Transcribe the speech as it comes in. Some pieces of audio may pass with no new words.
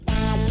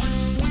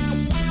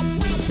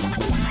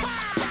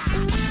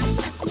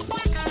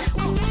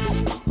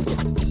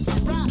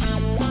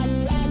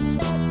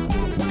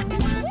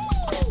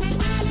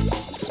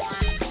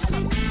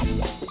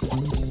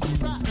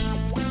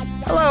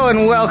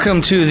and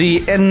welcome to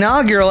the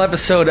inaugural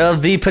episode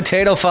of the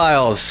Potato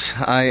Files.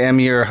 I am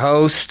your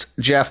host,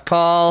 Jeff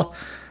Paul,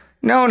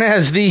 known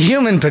as the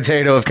human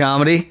potato of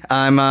comedy.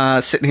 I'm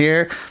sitting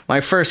here.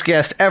 My first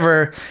guest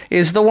ever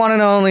is the one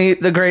and only,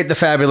 the great, the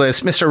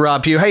fabulous, Mr.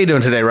 Rob Pue. How you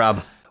doing today,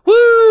 Rob?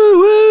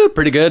 Woo!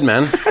 Pretty good,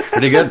 man.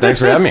 Pretty good. Thanks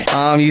for having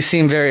me. You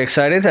seem very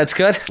excited. That's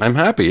good. I'm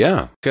happy,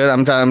 yeah. Good.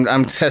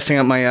 I'm testing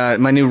out my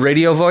my new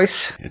radio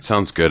voice. It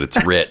sounds good.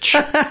 It's rich.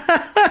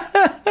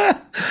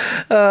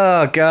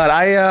 Oh,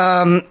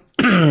 God.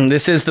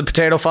 This is the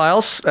Potato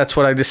Files. That's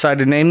what I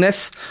decided to name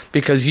this,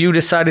 because you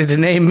decided to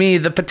name me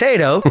the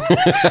potato.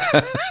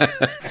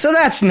 So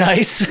that's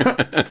nice.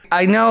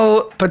 I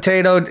know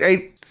potato,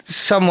 it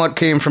somewhat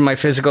came from my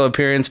physical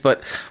appearance,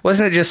 but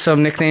wasn't it just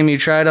some nickname you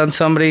tried on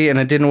somebody and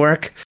it didn't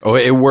work? Oh,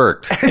 it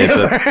worked.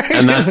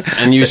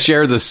 And you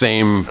share the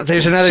same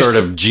sort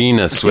of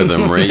genus with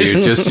him, right?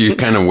 You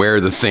kind of wear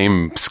the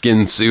same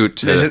skin suit.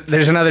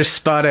 There's another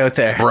spot out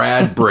there.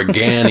 Brad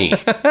Brigani,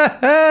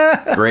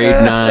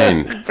 grade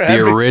 9, the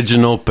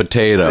original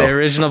potato. The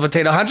original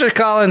potato. Hunter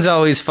Collins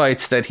always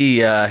fights that he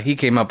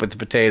came up with the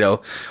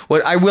potato.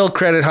 What I will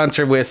credit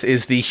Hunter with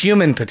is the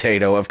human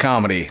potato of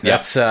comedy.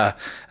 Yep. That's a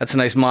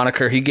nice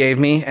moniker he gave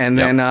me, and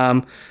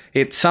then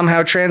it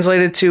somehow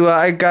translated to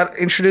I got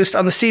introduced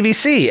on the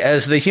CBC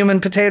as the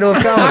human potato of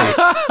comedy.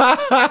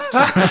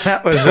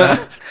 That was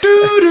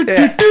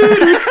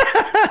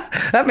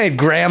that made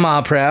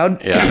Grandma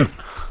proud. Yeah.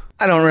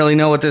 I don't really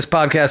know what this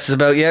podcast is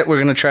about yet.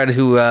 We're going to try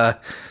to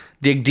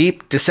dig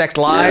deep, dissect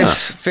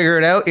lives, figure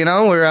it out. You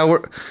know, we're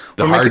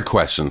hard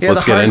questions. Yeah,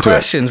 Let's get into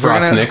it.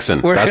 Frost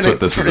Nixon. That's what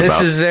this is about.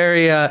 This is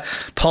very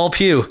Paul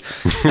Pue.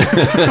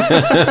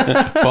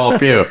 Paul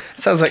Pue.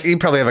 Sounds like you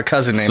probably have a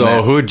cousin named So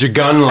that. who'd you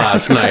gun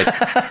last night?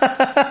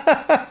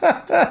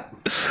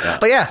 Yeah.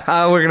 But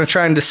yeah, we're going to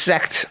try and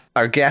dissect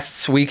our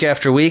guests week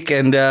after week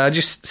and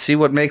just see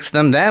what makes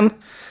them them.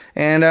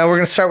 And we're going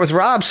to start with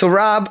Rob. So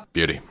Rob.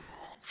 Beauty.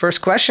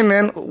 First question,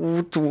 man.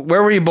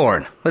 Where were you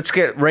born? Let's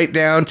get right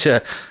down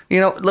to,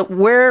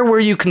 where were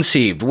you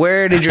conceived?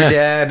 Where did your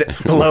dad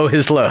blow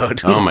his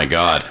load? Oh, my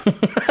God.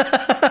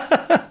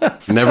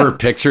 Never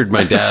pictured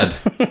my dad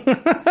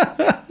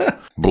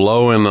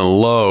blowing a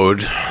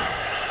load,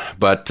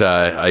 but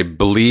I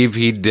believe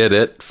he did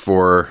it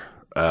for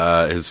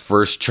his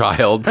first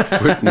child,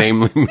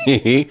 namely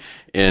me,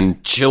 in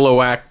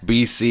Chilliwack,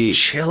 BC.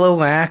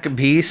 Chilliwack,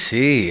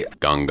 BC.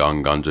 Gong,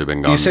 gong, gong,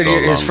 bing, gong. You said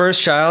his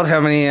first child.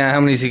 How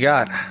many's he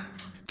got?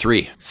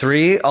 3.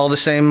 3? All the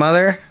same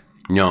mother?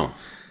 No.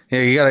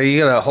 Yeah,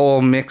 you got a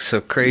whole mix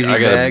of crazy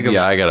bag of...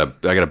 Yeah, I got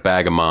a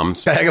bag of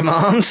moms. Bag of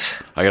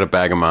moms? I got a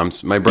bag of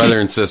moms. My brother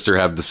and sister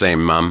have the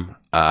same mom.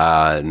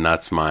 And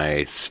that's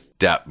my first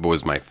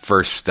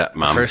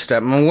stepmom. First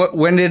stepmom.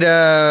 When did...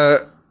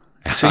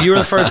 So you were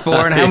the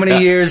firstborn. How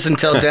many years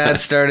until Dad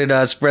started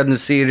spreading the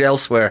seed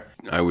elsewhere?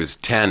 I was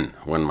 10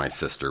 when my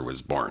sister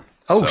was born.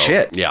 Oh,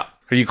 shit. Yeah.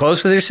 Are you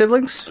close with your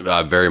siblings?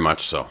 Very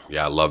much so.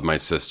 Yeah, I love my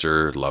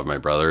sister, love my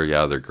brother.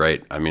 Yeah, they're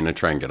great. I mean, I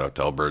try and get out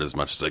to Alberta as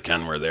much as I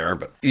can where they are.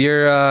 But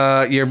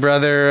your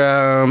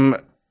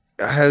brother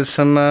has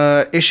some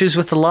issues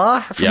with the law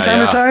from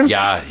time to time?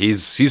 Yeah,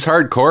 he's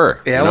hardcore.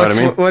 Yeah, you know what I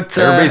mean?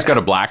 Everybody's got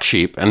a black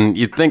sheep, and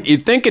you'd think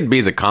it'd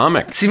be the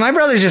comic. See, my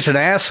brother's just an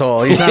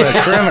asshole. He's not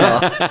a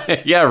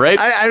criminal. Yeah, right?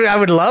 I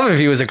would love if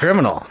he was a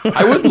criminal.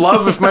 I would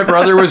love if my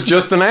brother was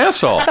just an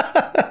asshole.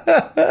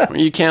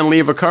 You can't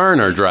leave a car in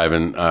our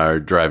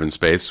driving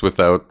space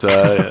without...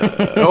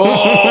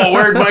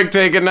 where'd Mike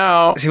take it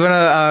now? See,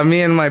 when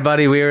me and my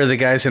buddy, we were the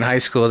guys in high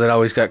school that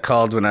always got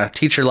called when a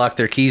teacher locked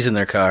their keys in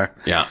their car.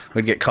 Yeah.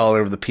 We'd get called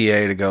over the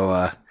PA to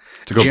go...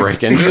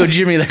 break into to go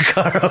jimmy their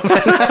car open.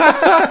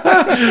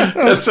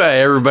 That's how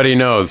everybody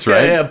knows,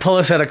 right? Yeah, pull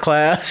us out of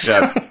class.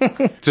 Yeah.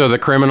 So the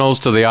criminals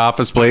to the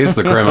office, please.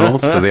 The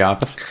criminals to the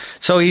office.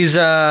 So he's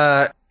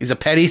a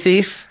petty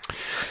thief?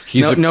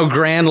 No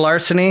grand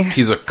larceny?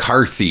 He's a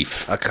car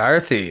thief. A car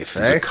thief,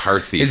 He's a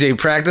car thief. Is he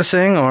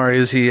practicing, or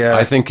is he...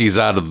 I think he's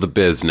out of the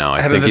biz now.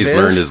 I think he's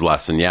learned his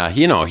lesson. Yeah,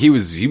 he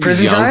was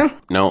Prison young. Time?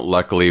 No,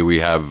 luckily we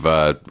have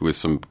with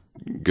some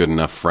good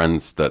enough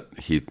friends that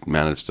he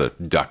managed to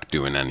duck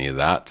doing any of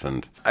that.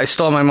 And I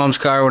stole my mom's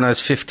car when I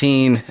was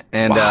 15,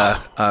 and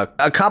wow.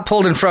 A cop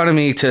pulled in front of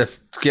me to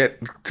get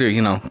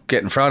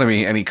in front of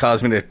me, and he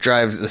caused me to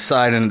drive the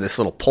side into this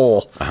little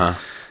pole. Uh-huh.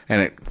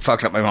 And it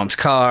fucked up my mom's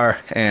car,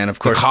 and of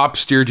course... The cop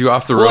steered you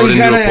off the road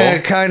into a pole?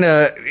 Kind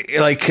of,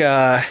 like...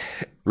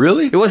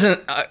 Really? It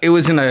wasn't. It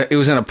was in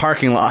a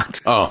parking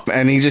lot. Oh,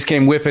 and he just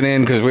came whipping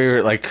in because we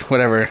were like,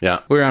 whatever.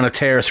 Yeah, we were on a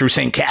tear through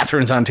St.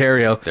 Catharines,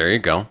 Ontario. There you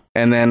go.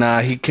 And then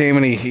he came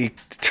and he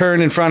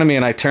turned in front of me,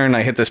 and I turned. And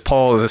I hit this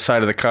pole at the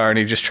side of the car, and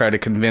he just tried to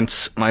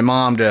convince my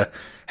mom to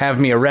have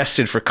me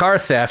arrested for car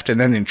theft, and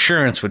then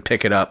insurance would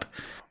pick it up.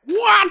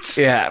 What?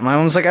 Yeah, my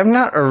mom's like, I'm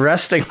not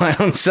arresting my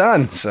own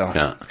son. So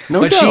yeah,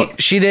 no doubt. But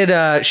she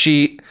did.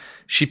 She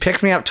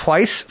picked me up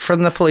twice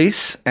from the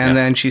police, and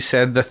then she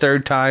said the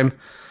third time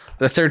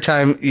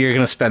you're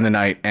going to spend the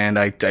night. And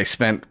I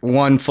spent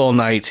one full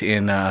night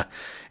in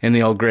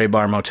the old Grey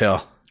Bar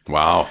Motel.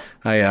 Wow.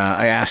 I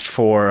asked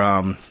for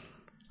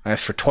I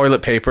asked for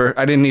toilet paper.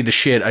 I didn't need the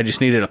shit. I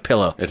just needed a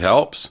pillow. It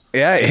helps.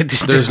 Yeah.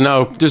 There's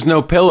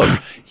no pillows.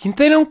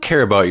 They don't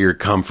care about your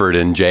comfort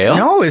in jail.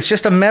 No, it's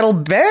just a metal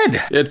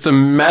bed. It's a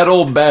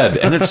metal bed,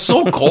 and it's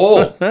so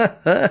cold.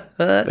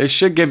 They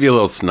should give you a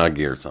little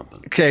snuggie or something.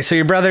 Okay, so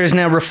your brother is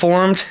now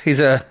reformed. He's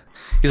a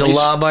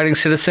law-abiding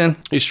citizen.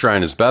 He's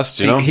trying his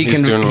best, you know. He He's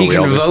can doing what he we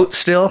all can do. vote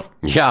still.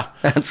 Yeah,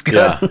 That's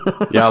good.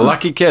 Yeah,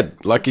 lucky kid.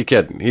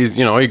 He's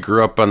he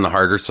grew up on the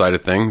harder side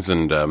of things,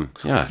 and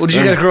yeah. Well, did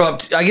you guys grow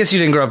up? I guess you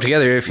didn't grow up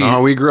together.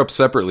 No, we grew up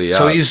separately. Yeah.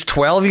 So he's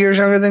 12 years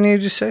younger than you.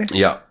 Did you say?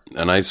 Yeah,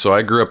 and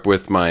I grew up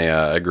with my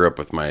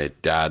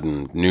dad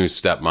and new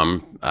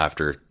stepmom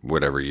after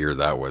whatever year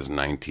that was,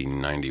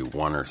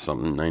 1991 or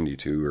something,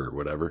 92 or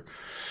whatever.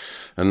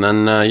 And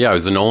then I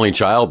was an only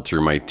child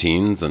through my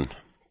teens and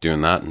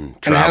doing that and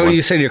traveling. And how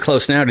you said you're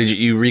close now? Did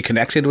you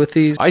reconnected with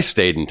these? I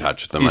stayed in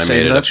touch with them. I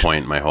made it a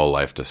point my whole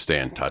life to stay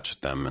in touch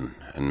with them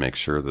and make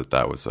sure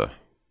that was a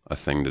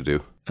thing to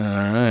do. All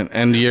right.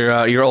 And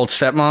your old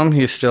stepmom,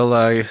 you still...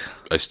 I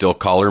still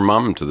call her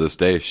mom to this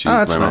day. She's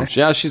my mom. Nice.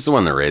 Yeah, she's the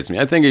one that raised me.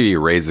 I think if you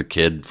raise a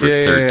kid for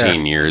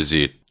 13 years,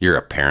 you're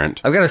a parent.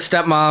 I've got a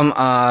stepmom.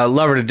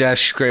 Love her to death.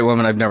 She's a great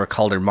woman. I've never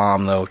called her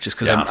mom, though, just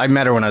because I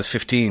met her when I was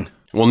 15.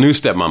 Well, new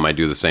stepmom, I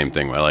do the same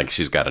thing.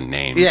 She's got a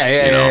name. Yeah.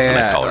 And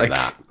I call her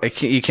that.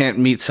 You can't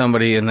meet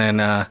somebody and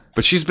then...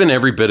 But she's been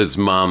every bit as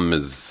mom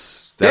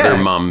as the other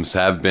moms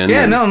have been.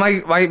 Yeah, no,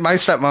 my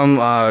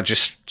stepmom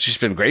she's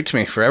been great to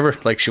me forever.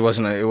 Like, it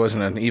wasn't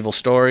an evil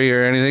story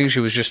or anything.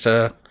 She was just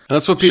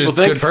that's what people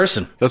think. A good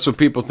person. That's what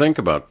people think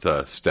about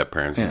step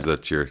parents is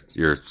that you're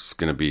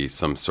going to be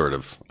some sort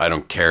of, I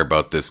don't care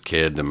about this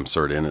kid. I'm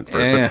sort of in it for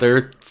it. But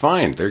they're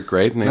fine. They're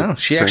great. And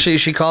she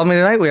called me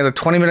tonight. We had a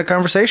 20-minute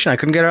conversation. I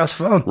couldn't get her off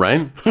the phone.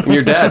 Right? And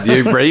your dad,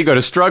 you got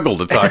to struggle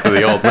to talk to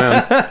the old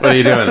man. What are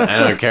you doing? I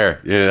don't care.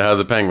 How are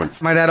the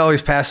penguins? My dad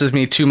always passes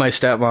me to my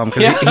stepmom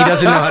because he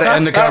doesn't know how to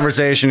end the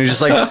conversation. He's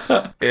just like,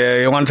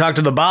 you want to talk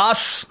to the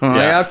boss? I'm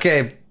like,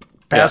 okay,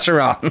 pass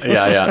her on.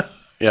 Yeah,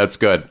 it's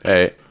good.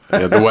 Hey.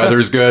 Yeah, the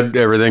weather's good.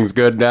 Everything's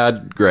good,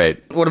 Dad.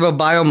 Great. What about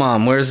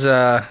Biomom? Where's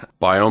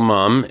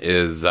Biomom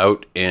is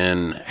out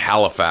in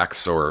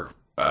Halifax or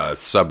a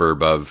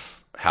suburb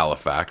of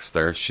Halifax.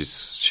 There,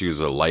 she was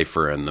a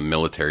lifer in the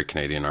military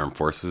Canadian Armed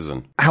Forces.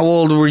 And how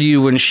old were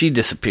you when she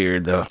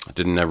disappeared, though? I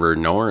didn't ever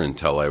know her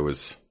until I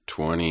was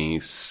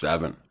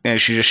 27. And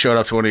she just showed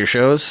up to one of your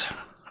shows.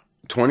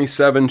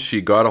 27.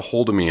 She got a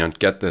hold of me on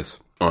MySpace.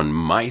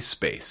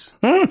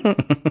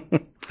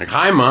 Like,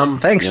 hi, Mom.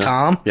 Thanks,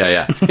 Tom.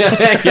 Yeah,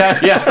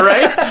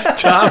 right?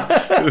 Tom.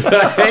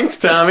 Thanks,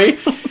 Tommy.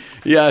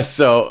 Yeah,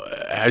 so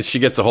she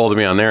gets a hold of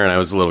me on there, and I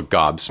was a little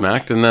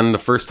gobsmacked. And then the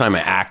first time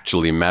I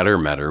actually met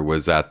her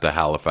was at the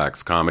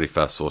Halifax Comedy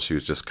Festival. She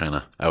was just kind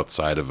of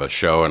outside of a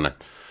show. And I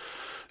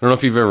don't know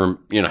if you've ever,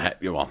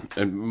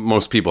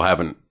 most people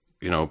haven't,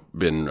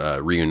 been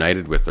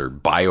reunited with their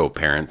bio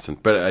parents.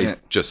 But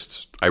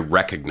I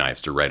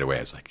recognized her right away.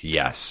 I was like,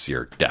 yes,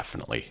 you're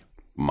definitely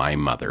my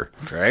mother.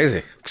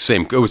 Crazy.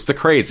 It was the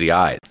crazy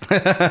eyes.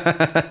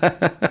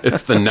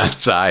 It's the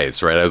nuts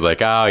eyes, right? I was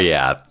like, oh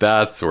yeah,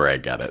 that's where I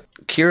get it.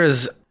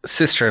 Kira's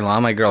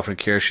sister-in-law, my girlfriend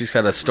Kira, she's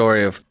got a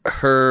story of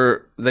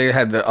they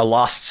had a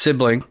lost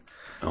sibling.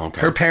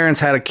 Okay. Her parents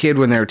had a kid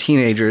when they were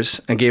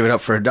teenagers and gave it up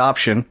for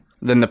adoption.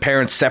 Then the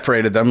parents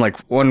separated them, like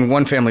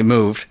one family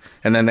moved,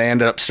 and then they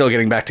ended up still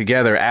getting back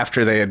together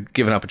after they had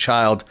given up a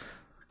child,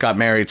 got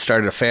married,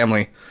 started a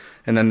family.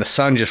 And then the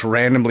son just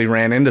randomly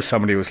ran into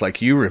somebody who was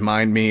like, you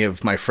remind me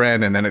of my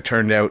friend. And then it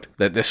turned out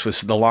that this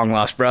was the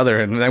long-lost brother.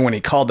 And then when he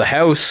called the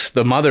house,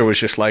 the mother was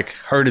just like,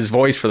 heard his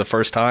voice for the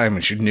first time,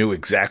 and she knew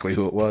exactly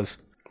who it was.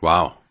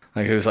 Wow.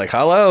 Like, he was like,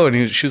 hello.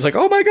 And she was like,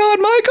 oh my God,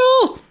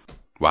 Michael.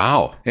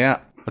 Wow. Yeah.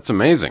 That's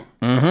amazing.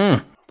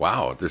 Mm-hmm.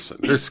 Wow.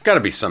 There's got to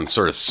be some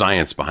sort of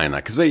science behind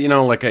that. Because,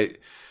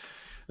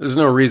 there's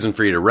no reason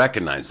for you to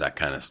recognize that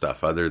kind of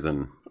stuff other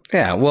than...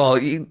 Yeah, well...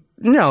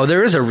 No,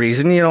 there is a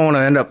reason. You don't want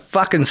to end up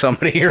fucking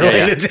somebody you're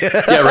related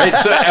to. Yeah, right.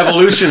 So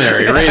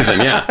evolutionary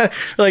reason, yeah.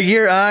 Like,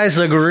 your eyes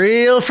look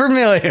real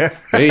familiar.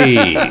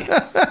 Hey.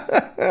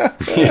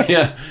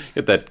 Yeah,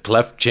 get that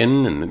cleft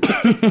chin. And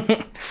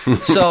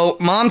So,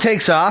 Mom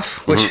takes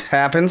off, which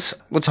happens.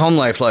 What's home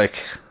life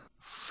like?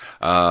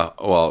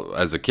 Well,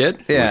 as a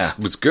kid, yeah,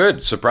 was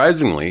good.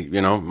 Surprisingly,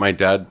 my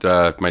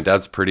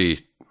dad's pretty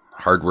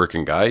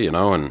hardworking guy,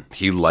 and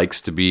he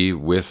likes to be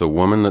with a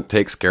woman that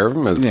takes care of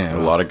him, as a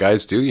lot of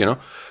guys do,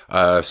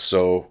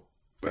 So,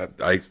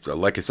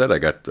 like I said, I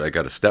got a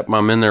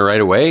stepmom in there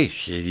right away.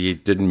 He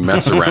didn't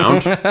mess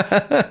around.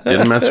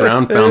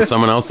 Found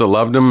someone else that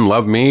loved him,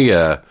 loved me.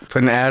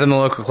 Put an ad in the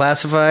local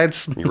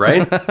classifieds,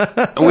 right?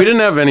 We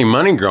didn't have any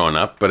money growing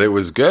up, but it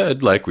was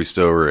good. Like, we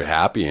still were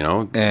happy,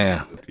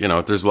 Yeah.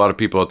 There's a lot of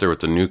people out there with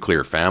the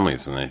nuclear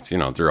families, and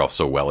they're all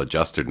so well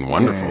adjusted and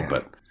wonderful,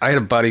 but. I had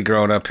a buddy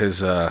growing up.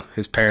 His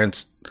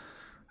parents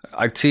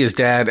I'd see his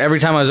dad. Every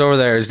time I was over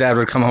there, his dad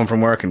would come home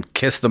from work and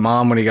kiss the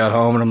mom when he got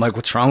home. And I'm like,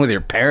 what's wrong with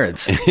your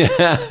parents?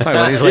 My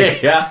buddy's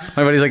like,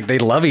 my buddy's like, they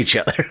love each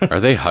other. Are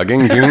they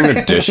hugging doing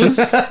the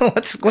dishes?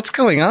 What's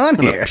going on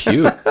here?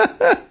 Pue.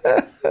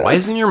 Why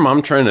isn't your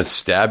mom trying to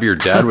stab your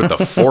dad with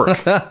a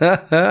fork?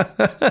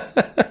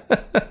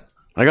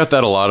 I got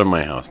that a lot in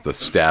my house,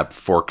 the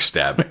fork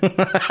stabbing.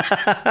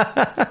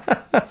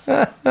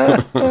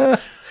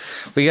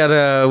 We got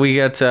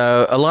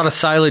a lot of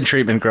silent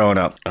treatment growing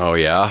up. Oh,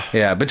 yeah?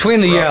 Yeah, between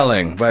That's the rough.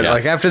 yelling. But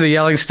like after the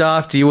yelling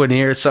stopped, you wouldn't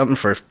hear something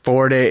for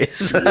 4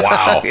 days.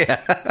 Wow.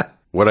 Yeah.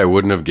 What I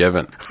wouldn't have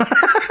given.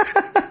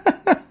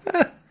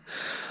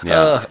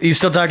 Yeah. You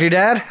still talk to your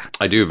dad?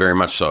 I do, very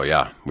much so,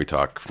 yeah. We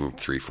talk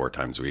 3-4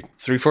 times a week.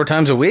 3-4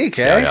 times a week,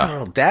 eh?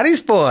 Yeah. Oh,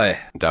 daddy's boy.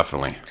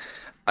 Definitely.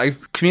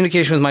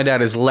 Communication with my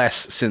dad is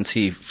less since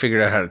he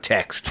figured out how to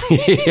text.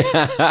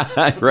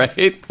 Yeah,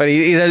 right? But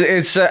he does,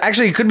 it's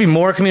actually, it could be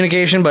more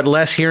communication, but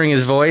less hearing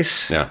his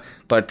voice. Yeah.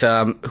 But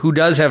who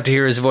does have to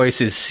hear his voice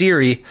is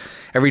Siri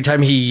every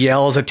time he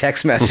yells a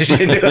text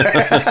message into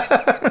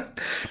her.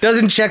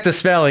 Doesn't check the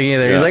spelling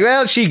either. Yeah. He's like,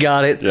 well, she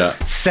got it. Yeah.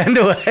 Send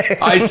away.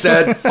 I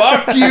said,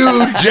 fuck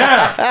you,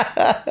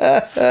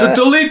 Jeff.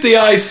 Delete the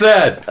I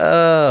said.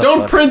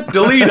 Don't print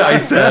delete, I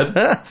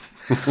said.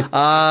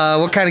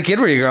 What kind of kid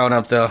were you growing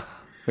up, though?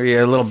 Were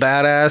you a little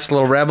badass, a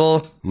little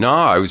rebel? No,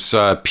 I was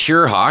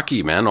pure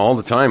hockey, man, all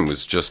the time. It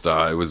was just,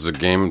 it was a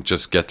game,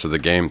 just get to the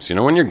games. You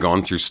know, when you're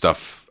going through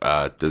stuff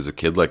as a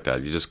kid like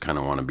that, you just kind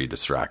of want to be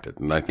distracted.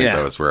 And I think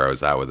that was where I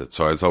was at with it.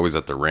 So I was always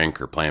at the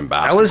rink or playing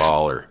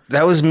basketball.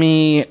 That was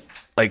me,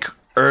 like,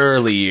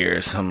 early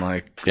years. I'm,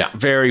 like,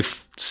 very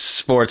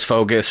sports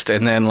focused.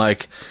 And then,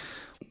 like,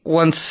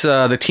 once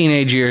the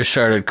teenage years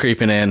started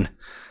creeping in,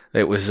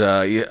 it was...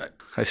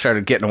 I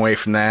started getting away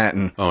from that,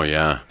 and oh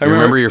yeah, you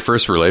remember your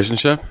first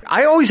relationship?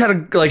 I always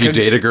had you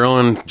date a girl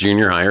in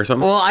junior high or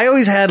something? Well, I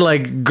always had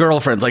like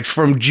girlfriends, like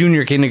from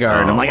junior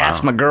kindergarten. I'm like,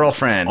 that's my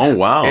girlfriend. Oh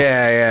wow,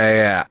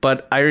 yeah.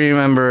 But I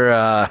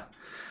remember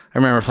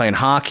playing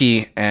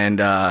hockey, and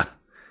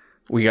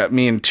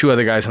me and 2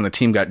 other guys on the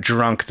team got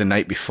drunk the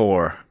night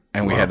before,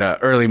 and we had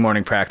early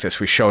morning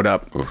practice. We showed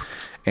up. Oof.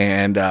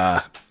 And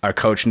our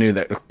coach knew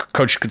that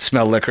coach could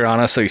smell liquor on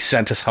us, so he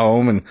sent us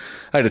home. And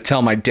I had to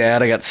tell my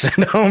dad I got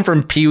sent home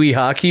from Pee Wee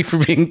hockey for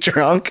being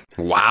drunk.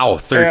 Wow,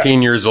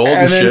 13 years old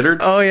and shittered.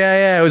 Oh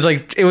yeah.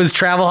 It was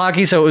travel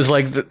hockey, so it was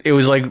like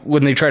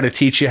when they try to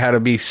teach you how to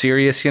be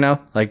serious, you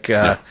know, like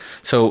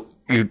so.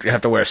 You'd have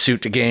to wear a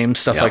suit to games,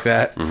 stuff like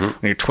that. Mm-hmm. When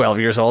you're 12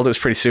 years old, it was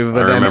pretty stupid.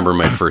 I remember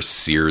my first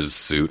Sears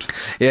suit.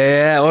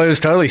 Yeah. Well, it was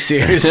totally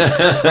Sears.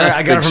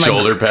 I got it from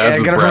shoulder pads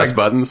with brass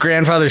buttons.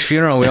 Grandfather's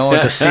funeral. We all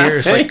went to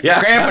Sears. Like,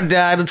 Grandpa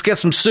died. Let's get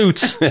some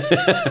suits.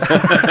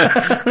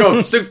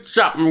 Go suit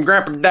shopping,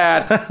 Grandpa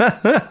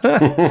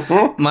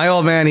died. My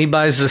old man, he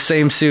buys the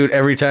same suit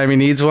every time he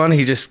needs one.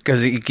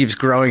 Because he keeps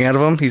growing out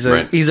of them. He's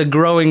a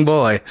growing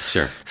boy.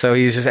 Sure. So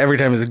he's just every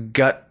time his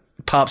gut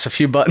pops a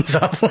few buttons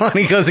off one,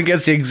 he goes and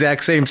gets the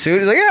exact same suit.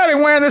 He's like, I've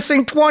been wearing this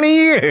thing 20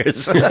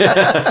 years.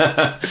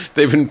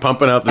 They've been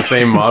pumping out the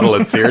same model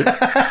at Sears.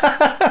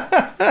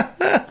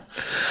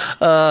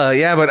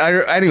 But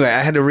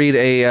I had to read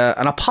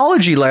an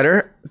apology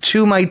letter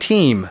to my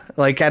team.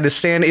 Like, I had to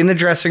stand in the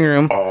dressing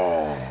room.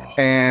 Oh.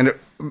 And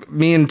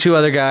me and 2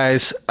 other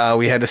guys,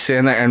 we had to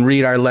stand there and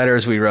read our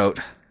letters we wrote.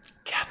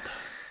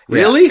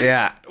 Really?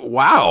 Yeah.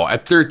 Wow.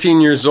 At 13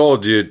 years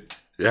old, you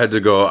had to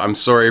go, I'm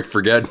sorry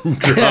for getting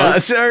drunk. Yeah,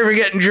 sorry for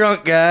getting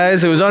drunk,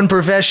 guys. It was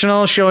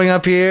unprofessional showing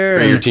up here.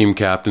 And your team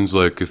captain's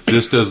like, if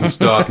this doesn't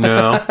stop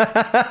now,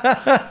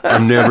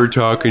 I'm never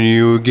talking to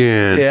you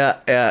again.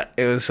 Yeah.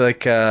 It was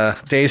like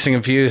Dazed and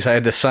Confused. I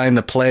had to sign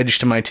the pledge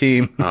to my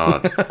team.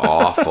 Oh, it's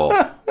awful.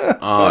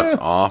 It's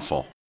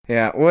awful.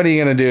 Yeah, what are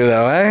you going to do,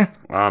 though, eh?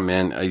 Oh,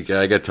 man,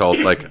 I get told,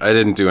 like, I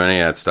didn't do any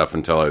of that stuff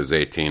until I was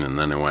 18, and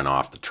then it went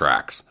off the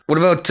tracks. What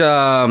about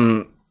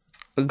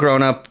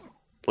growing up?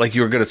 Like,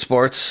 you were good at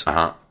sports?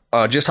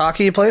 Uh-huh. Just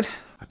hockey you played?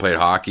 I played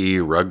hockey,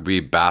 rugby,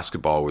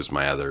 basketball was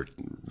my other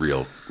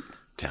real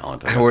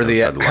talent. How were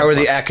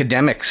the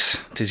academics?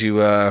 Did you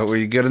were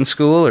you good in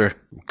school or?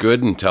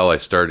 Good until I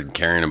started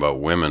caring about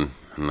women.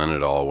 And then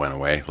it all went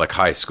away. Like,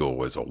 high school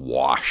was a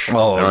wash.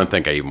 Oh. I don't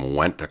think I even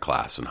went to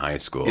class in high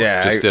school. Yeah,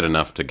 just did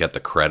enough to get the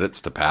credits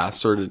to pass,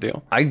 sort of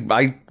deal.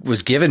 I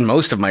was given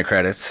most of my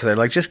credits. They're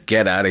like, just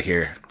get out of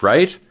here.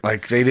 Right?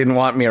 Like, they didn't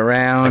want me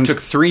around. I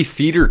took 3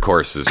 theater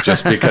courses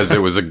just because it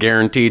was a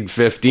guaranteed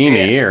 15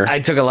 a year.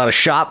 I took a lot of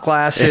shop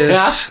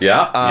classes.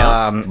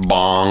 Yeah.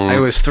 Bong. I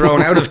was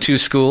thrown out of 2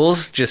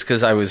 schools just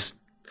because I wasn't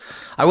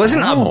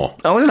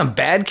a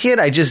bad kid.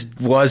 I just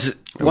wasn't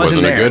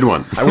there. A good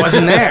one. I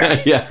wasn't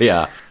there.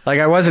 Yeah. Like,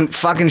 I wasn't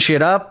fucking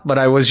shit up, but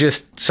I was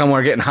just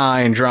somewhere getting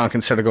high and drunk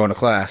instead of going to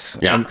class.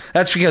 Yeah. And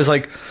that's because,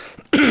 like,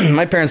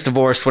 my parents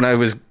divorced when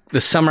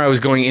the summer I was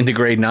going into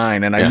grade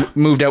 9, and I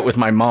moved out with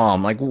my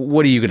mom. Like,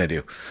 what are you going to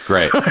do?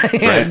 Great.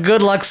 Right.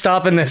 Good luck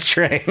stopping this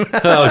train. Oh,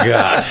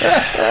 God.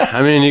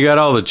 I mean, you got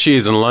all the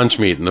cheese and lunch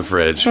meat in the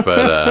fridge,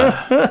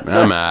 but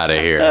I'm out of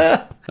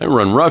here. I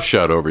run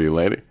roughshod over you,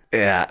 lady.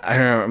 Yeah, I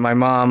remember my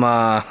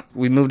mom,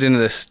 we moved into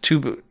this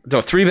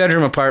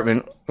 3-bedroom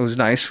apartment. It was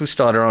nice. We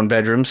still had our own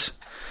bedrooms.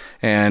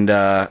 And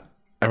I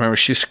remember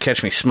she used to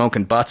catch me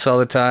smoking butts all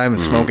the time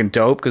and smoking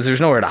dope because there's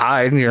nowhere to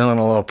hide. You're in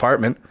a little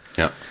apartment.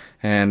 Yeah.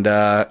 And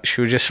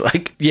she would just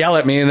like yell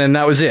at me, and then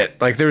that was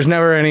it. Like there was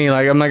never any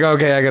like I'm like,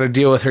 okay, I got to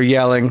deal with her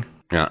yelling.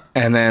 Yeah.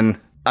 And then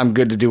I'm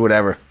good to do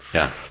whatever.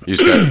 Yeah.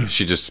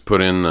 She just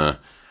put in the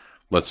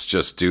let's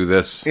just do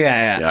this.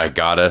 Yeah. I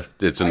gotta.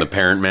 It's in the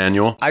parent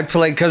manual. I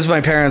played because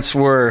my parents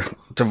were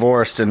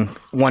divorced and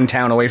one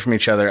town away from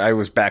each other. I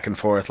was back and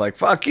forth like,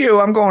 fuck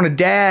you, I'm going to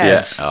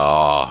dad's. Yeah.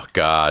 Oh,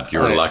 God, you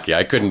were lucky.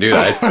 I couldn't do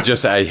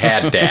that. I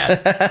had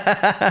dad.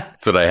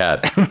 That's what I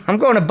had. I'm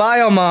going to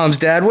bio mom's,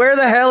 Dad. Where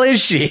the hell is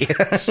she?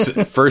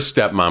 First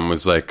stepmom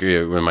was like,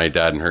 when my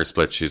dad and her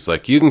split, she's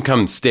like, you can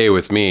come stay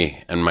with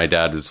me. And my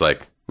dad is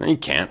like, no, you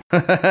can't.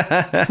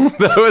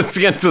 That was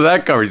the end of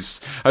that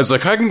conversation. I was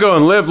like, I can go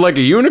and live like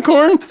a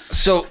unicorn?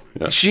 So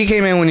she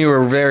came in when you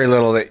were very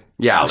little.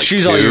 Yeah, like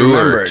she's 2 all you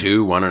remembered. or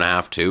 2,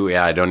 1.5, 2.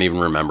 Yeah, I don't even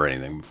remember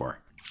anything before.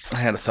 I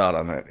had a thought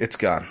on that. It's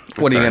gone.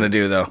 What are you going to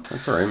do, though?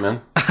 That's all right,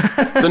 man.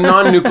 The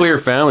non-nuclear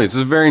family, it's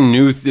a very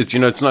new,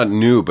 it's not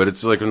new, but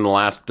it's like in the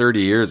last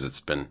 30 years, it's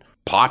been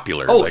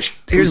popular. Oh, like,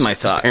 here's my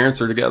thought. Whose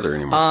parents are together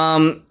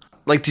anymore.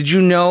 Like, did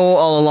you know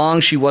all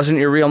along she wasn't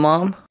your real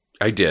mom?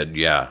 I did,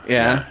 yeah.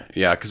 Yeah?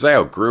 Yeah, because I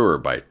outgrew her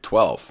by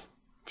 12.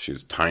 She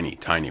was a tiny,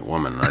 tiny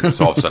woman. And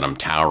all of a sudden, I'm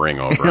towering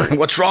over her.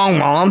 What's wrong,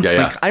 Mom?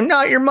 Yeah. Like, I'm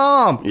not your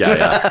mom. Yeah.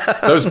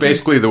 That was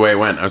basically the way it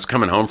went. I was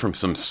coming home from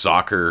some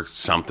soccer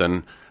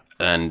something,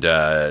 and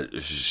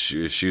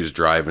she was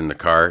driving the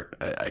car.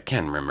 I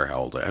can't remember how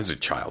old I was a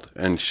child.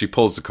 And she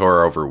pulls the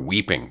car over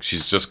weeping.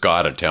 She's just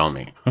got to tell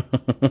me.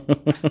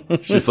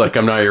 She's like,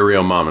 I'm not your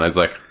real mom. And I was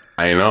like,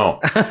 I know.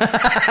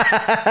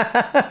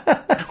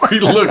 We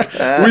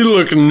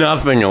look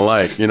nothing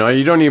alike. You know,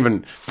 you don't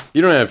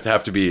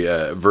have to be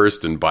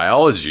versed in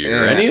biology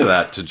or any of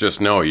that to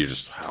just know. You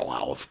just,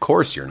 well, of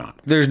course you're not.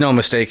 There's no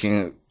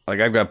mistaking.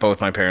 Like, I've got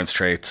both my parents'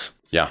 traits.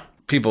 Yeah.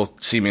 People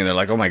see me and they're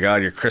like, oh my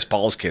God, you're Chris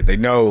Paul's kid. They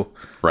know,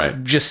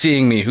 right? Just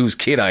seeing me whose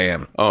kid I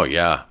am. Oh,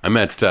 yeah. I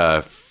met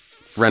a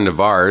friend of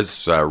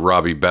ours,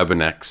 Robbie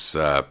Bebenek's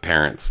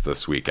parents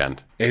this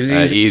weekend.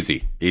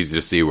 Easy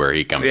to see where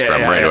he comes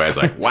from right away. I was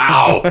like,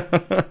 wow,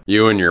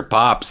 you and your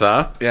pops,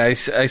 huh? Yeah, I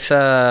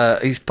saw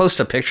he's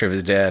posted a picture of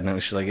his dad, and I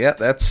was just like, yeah,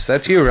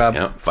 that's you, Rob.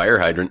 Yeah, fire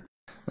hydrant.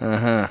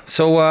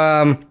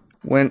 So,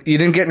 when you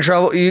didn't get in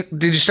trouble,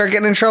 did you start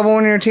getting in trouble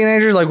when you were a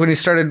teenager? Like when you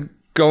started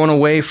going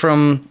away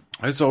from?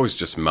 I was always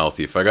just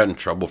mouthy. If I got in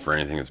trouble for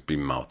anything, it'd be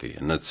mouthy,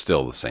 and that's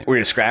still the same. Were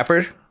you a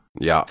scrapper?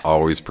 Yeah,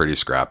 always pretty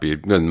scrappy.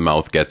 The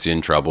mouth gets you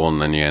in trouble,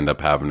 and then you end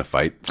up having to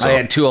fight. So. I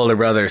had 2 older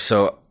brothers,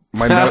 so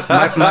my mouth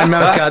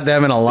got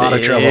them in a lot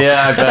of trouble.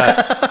 Yeah,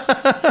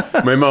 I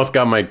bet. My mouth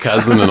got my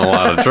cousin in a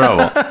lot of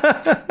trouble.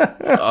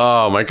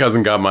 Oh, my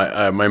cousin got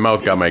my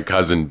mouth got my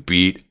cousin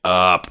beat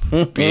up.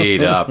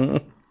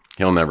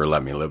 He'll never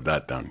let me live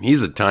that down.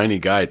 He's a tiny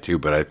guy too,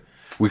 but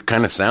we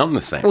kind of sound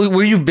the same.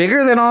 Were you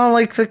bigger than all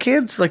like the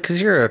kids? Like,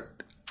 because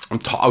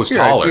I was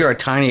taller. You're a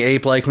tiny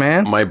ape-like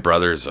man. My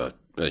brother's a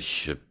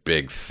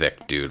big,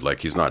 thick dude.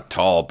 Like, he's not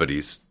tall, but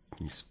he's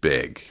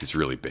big. He's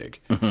really big.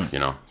 Mm-hmm. You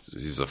know,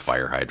 he's a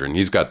fire hydrant.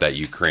 He's got that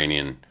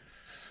Ukrainian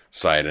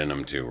side in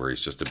him too, where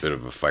he's just a bit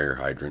of a fire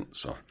hydrant.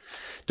 So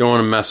don't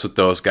want to mess with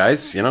those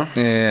guys, you know?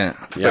 Yeah.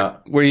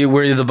 But were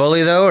you the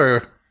bully though,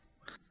 or?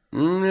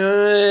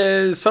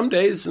 Some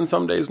days and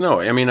some days no.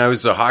 I mean, I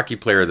was a hockey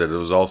player that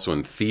was also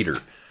in theater.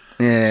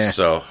 Yeah.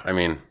 So, I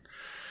mean,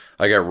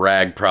 I got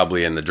ragged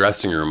probably in the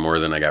dressing room more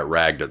than I got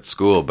ragged at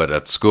school, but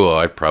at school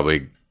I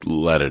probably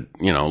let it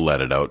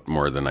out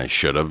more than I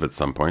should have at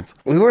some points.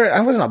 I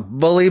wasn't a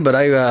bully, but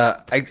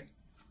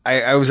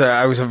I was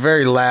a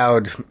very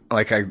loud,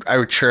 like I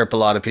would chirp a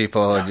lot of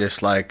people and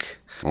just like.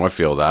 Oh, I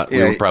feel that.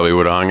 We probably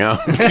would have hung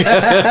out.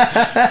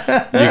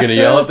 You gonna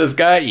yell at this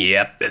guy?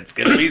 Yep, it's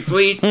gonna be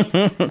sweet.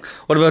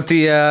 What about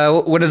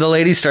when did the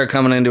ladies start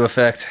coming into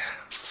effect?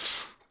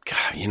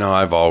 God,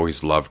 I've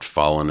always loved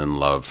falling in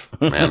love,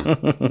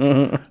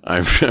 man.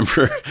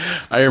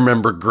 I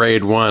remember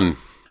grade 1.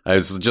 I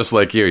was just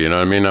like you,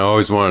 I mean? I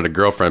always wanted a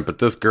girlfriend, but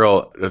this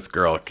girl, I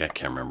can't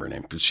remember her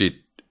name, but she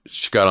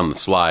got on the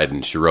slide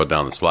and she rode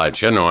down the slide.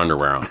 She had no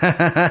underwear on.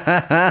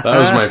 That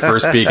was my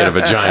first peek at a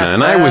vagina.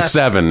 And I was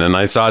 7 and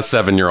I saw a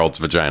 7-year-old's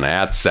vagina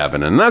at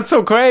 7, and that's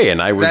okay. And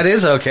that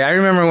is okay. I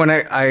remember when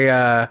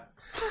I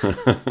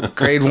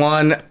grade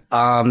 1,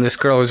 this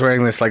girl was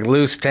wearing this like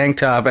loose tank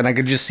top and I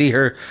could just see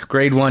her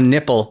grade 1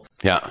 nipple.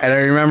 Yeah. And I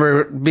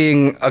remember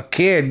being a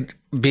kid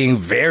being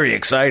very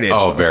excited.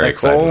 Oh, very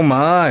excited. Oh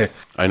my.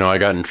 I know I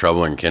got in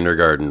trouble in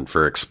kindergarten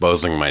for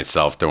exposing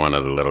myself to one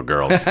of the little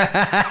girls. See,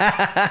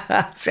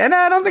 no,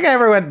 I don't think I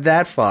ever went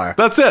that far.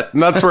 That's it.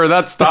 And that's where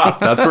that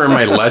stopped. That's where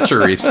my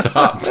lechery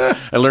stopped.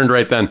 I learned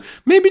right then,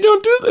 maybe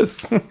don't do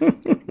this.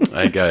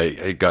 I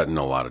got in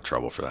a lot of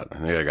trouble for that. I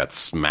think I got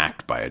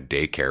smacked by a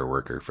daycare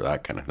worker for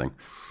that kind of thing.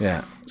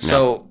 Yeah.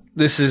 So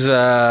this is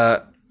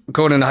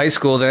going into high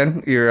school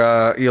then? You're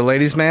a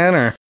ladies' man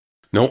or?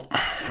 Nope.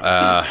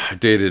 I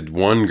dated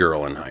one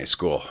girl in high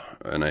school.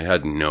 and I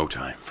had no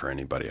time for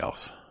anybody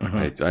else.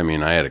 I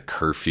mean, I had a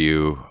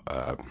curfew,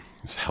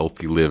 it's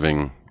healthy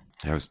living.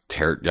 I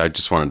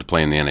just wanted to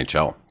play in the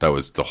NHL. That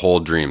was the whole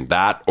dream.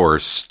 That or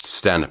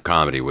stand-up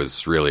comedy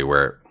was really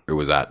where it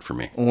was at for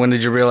me. When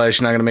did you realize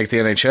you're not going to make the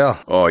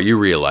NHL? Oh, you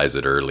realize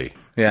it early.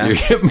 Yeah.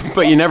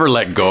 But you never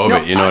let go of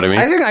it, you know what I mean?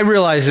 I think I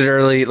realized it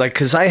early, like,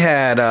 because I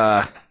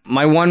had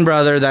my one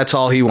brother, that's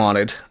all he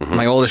wanted.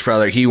 My oldest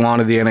brother, he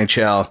wanted the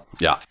NHL.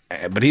 Yeah.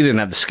 But he didn't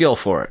have the skill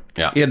for it.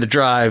 Yeah. He had the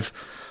drive.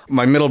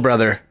 My middle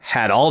brother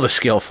had all the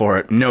skill for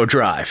it, no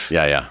drive.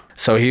 Yeah.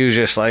 So he was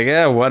just like,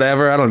 yeah,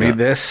 whatever, I don't need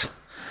this.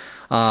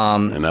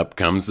 And up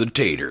comes the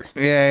tater.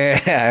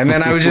 Yeah. And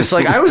then I was just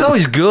like, I was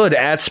always good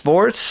at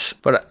sports,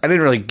 but I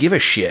didn't really give a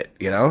shit,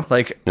 you know?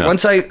 Like,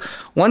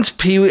 once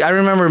Pee Wee, I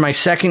remember my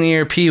second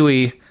year Pee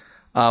Wee,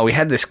 we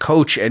had this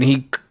coach, and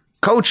he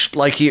coached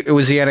like it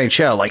was the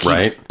NHL. Like,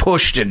 he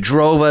pushed and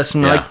drove us,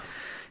 and like,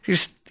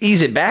 just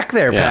ease it back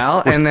there,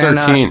 pal. We're and then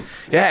 13.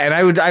 and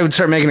I would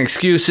start making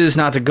excuses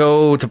not to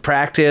go to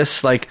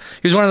practice. Like,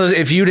 he was one of those,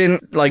 if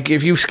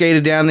you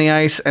skated down the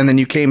ice and then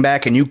you came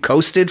back and you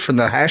coasted from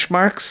the hash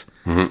marks,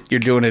 you're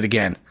doing it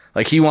again.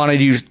 Like, he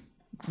wanted you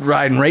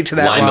riding right to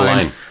that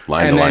line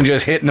and then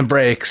just hitting the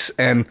brakes,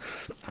 and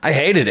I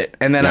hated it.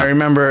 And then I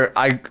remember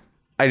I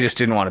just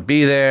didn't want to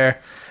be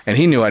there. And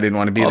he knew I didn't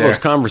want to be there. All those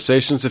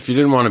conversations, if you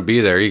didn't want to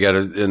be there, you got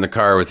in the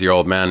car with your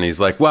old man, and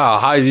he's like, well,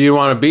 how do you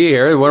want to be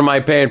here? What am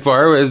I paying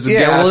for? Well, that's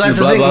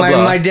the thing.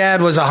 My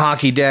dad was a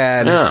hockey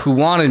dad who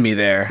wanted me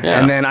there. Yeah.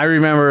 And then I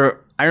remember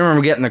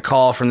getting the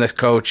call from this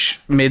coach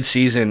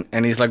mid-season,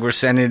 and he's like, we're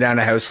sending you down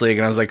to House League.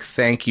 And I was like,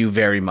 thank you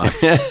very much.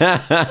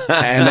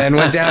 And then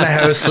went down to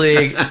House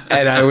League,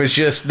 and I was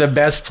just the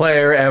best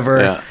player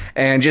ever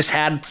and just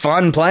had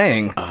fun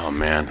playing. Oh,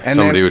 man. And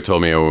somebody would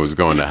told me I was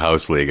going to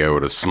House League, I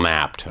would have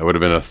snapped. I would have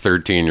been a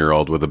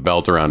 13-year-old with a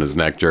belt around his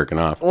neck jerking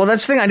off. Well,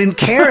 that's the thing. I didn't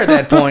care at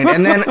that point.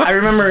 And then I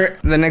remember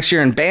the next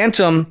year in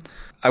Bantam,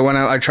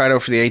 I tried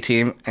out for the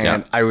A-team,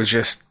 and I was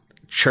just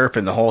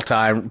chirping the whole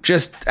time,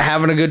 just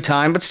having a good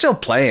time, but still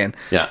playing.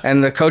 Yeah.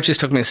 And the coaches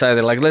took me aside.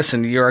 They're like,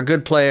 listen, you're a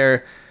good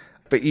player,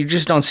 but you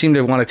just don't seem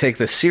to want to take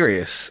this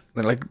serious.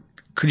 They're like,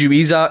 could you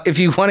ease off? If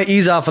you want to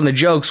ease off on the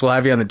jokes, we'll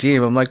have you on the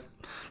team. I'm like,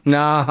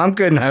 nah, I'm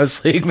good in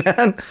House League, man.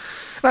 And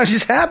I was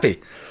just happy.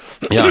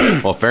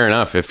 Yeah. Well, fair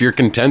enough. If you're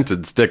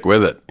contented, stick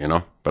with it, you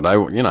know. But I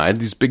had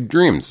these big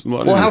dreams.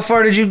 Well, how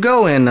far did you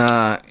go in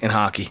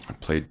hockey? I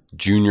played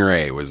junior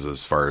A was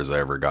as far as I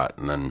ever got.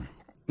 And then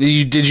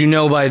did you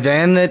know by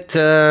then that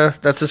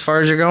that's as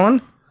far as you're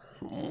going?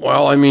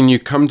 Well, I mean, you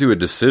come to a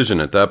decision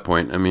at that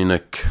point. I mean,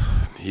 like,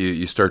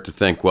 you start to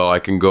think, well, I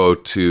could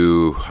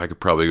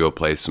probably go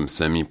play some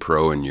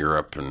semi-pro in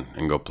Europe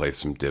and go play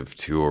some Div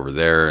 2 over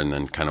there, and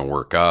then kind of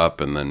work up,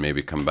 and then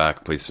maybe come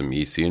back, play some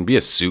EC, and be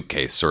a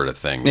suitcase sort of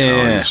thing. You know?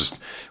 And just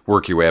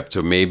work your way up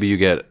to maybe you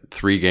get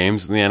 3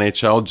 games in the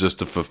NHL just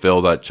to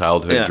fulfill that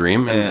childhood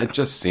dream. And it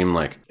just seemed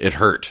like it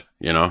hurt.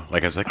 You know,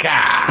 like I was like,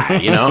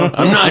 I'm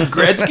not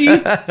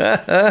Gretzky.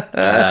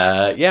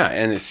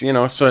 And it's, you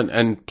know, so,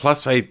 and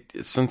plus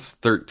since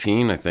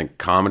 13, I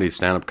think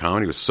stand-up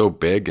comedy was so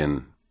big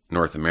in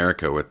North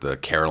America with the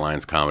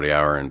Caroline's Comedy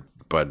Hour and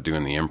Bud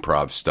doing the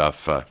improv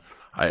stuff.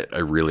 I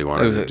really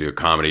wanted to do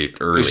comedy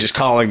early. It was just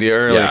calling to you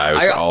early. Yeah,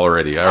 I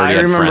already had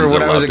remember friends when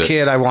that I was a loved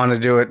kid, I wanted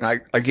to do it.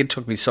 And it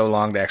took me so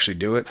long to actually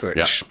do it,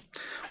 which,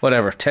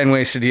 whatever, 10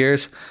 wasted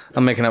years.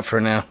 I'm making up for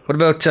it now. What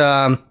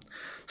about,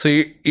 so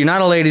you're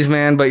not a ladies'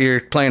 man, but you're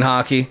playing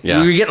hockey. Yeah.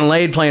 Were you getting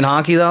laid playing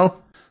hockey, though?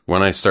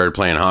 When I started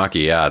playing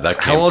hockey, How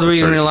old were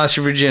you when you lost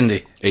your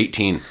virginity?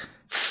 18.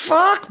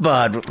 Fuck,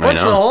 bud.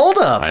 What's the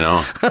holdup? I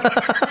know.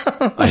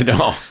 I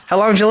know. How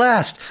long did you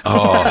last?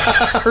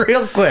 Oh.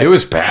 Real quick. It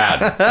was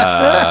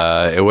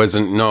bad. It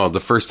wasn't, the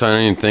first time I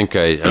don't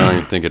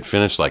even think it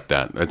finished like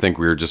that. I think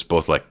we were just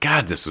both like,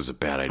 God, this is a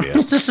bad idea.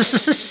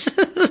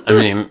 I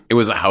mean, it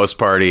was a house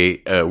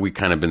party. We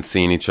kind of been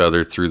seeing each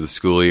other through the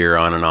school year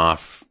on and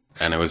off.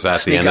 And it was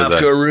at the end of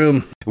to a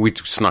room. We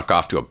snuck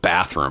off to a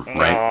bathroom,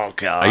 right? Oh,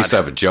 God. I used to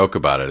have a joke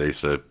about it.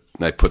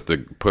 I put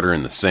her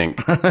in the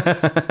sink,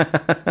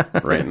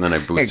 right? And then I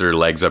boosted her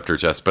legs up to her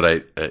chest.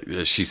 But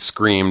she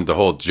screamed. The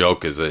whole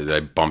joke is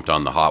I bumped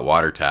on the hot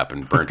water tap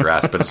and burnt her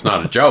ass. But it's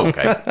not a joke.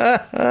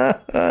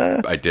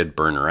 I did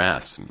burn her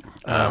ass.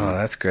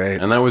 That's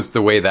great. And that was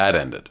the way that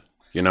ended.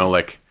 You know,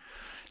 like,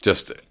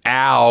 just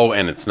ow,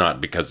 and it's not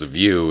because of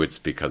you, it's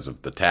because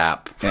of the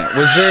tap.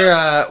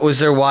 Yeah. Was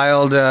there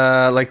wild,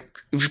 like,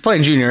 if you're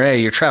playing junior A,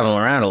 you're traveling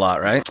around a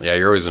lot, right? Yeah,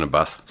 you're always in a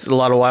bus. Is it a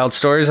lot of wild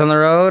stories on the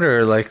road,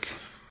 or like?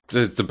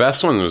 The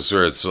best one was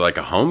where it's like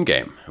a home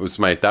game.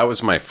 That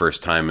was my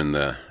first time in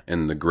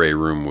the gray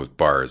room with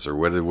bars, or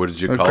what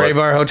did you call it? Gray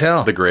Bar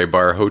Hotel. The Gray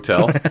Bar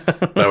Hotel.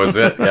 That was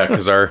it. Yeah,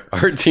 because our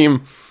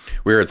team,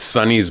 we were at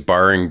Sonny's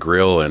Bar and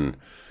Grill in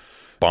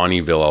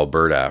Bonnyville,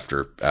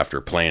 Alberta,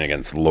 after playing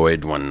against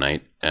Lloyd one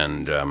night,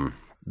 and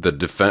the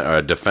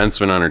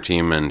defenseman on our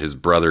team and his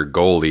brother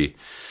goalie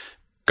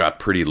got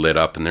pretty lit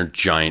up, and they're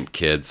giant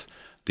kids.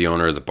 The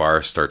owner of the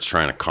bar starts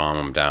trying to calm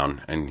him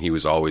down, and he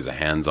was always a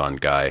hands-on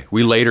guy.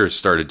 We later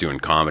started doing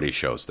comedy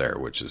shows there,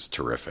 which is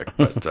terrific.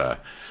 But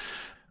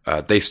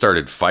they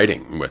started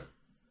fighting with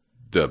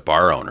the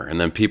bar owner, and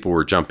then people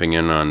were jumping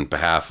in on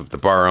behalf of the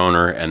bar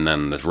owner, and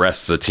then the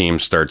rest of the team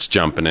starts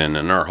jumping in,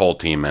 and our whole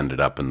team ended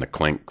up in the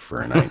clink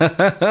for a night.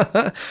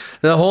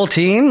 The whole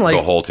team? Like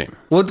the whole team.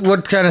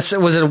 What kind of,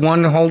 was it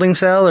one holding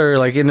cell or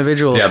like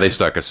individuals? Yeah, they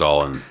stuck us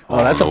all in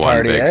that's a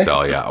party, one big eh?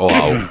 cell. Yeah.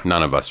 Well,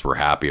 none of us were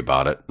happy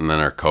about it, and then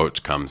our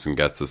coach comes and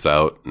gets us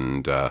out,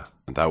 and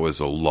that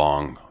was a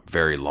long,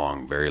 very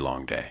long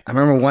day. I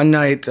remember one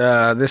night,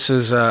 this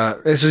was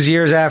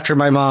years after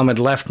my mom had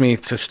left me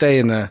to stay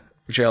in the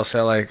jail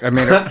cell. Like I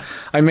made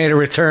a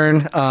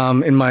return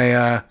in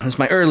my it was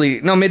my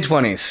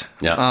mid-20s.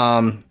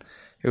 Yeah.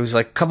 It was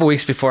like a couple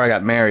weeks before I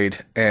got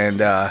married, and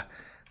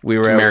we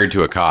were married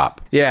to a cop.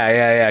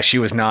 Yeah. She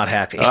was not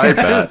happy. I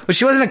bet. But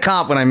she wasn't a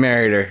cop when I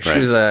married her. She Right.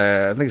 was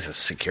I think it's a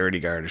security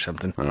guard or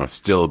something. Oh,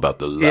 still about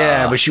the law.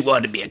 Yeah, but she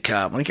wanted to be a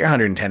cop. I'm like, you're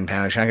 110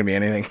 pounds. You're not gonna be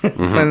anything.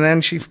 And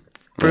then she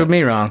proved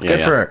me wrong.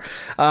 Good for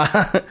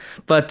her.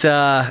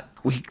 But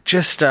we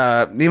just me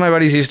and my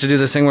buddies used to do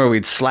this thing where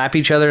we'd slap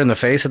each other in the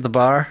face at the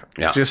bar.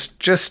 Yeah.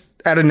 Just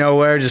out of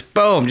nowhere, just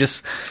boom,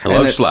 just. I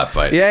love slap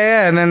fighting.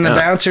 Yeah, and then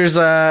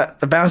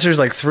the bouncers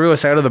like threw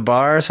us out of the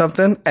bar or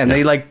something, and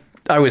they like.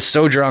 I was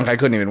so drunk I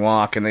couldn't even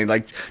walk, and they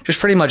like just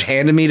pretty much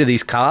handed me to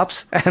these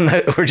cops, and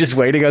we're just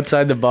waiting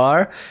outside the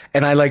bar,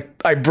 and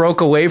I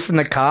broke away from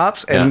the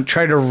cops and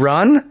tried to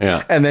run,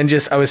 and then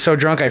I was so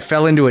drunk I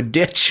fell into a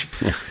ditch,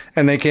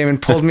 and they came and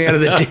pulled me out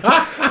of the ditch.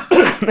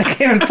 They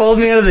came and pulled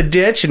me out of the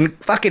ditch and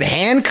fucking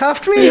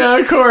handcuffed me. Yeah,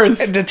 of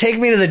course. To take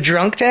me to the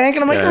drunk tank,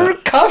 and I'm like, "Were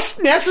cuffs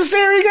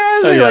necessary,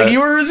 guys?" They're like,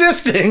 "You were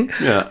resisting."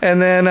 Yeah.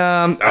 And then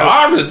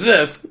I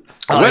resist.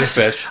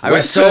 I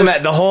was so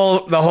mad the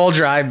whole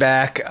drive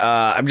back.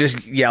 I'm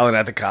just yelling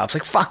at the cops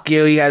like, "Fuck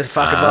you, you guys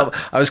fucking up."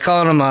 I was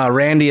calling them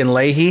Randy and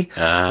Leahy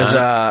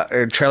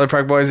because Trailer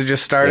Park Boys had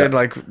just started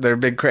like their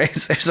big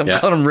craze. So I'm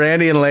calling them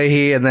Randy and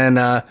Leahy, and then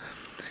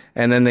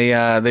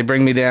they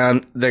bring me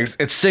down.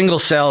 It's single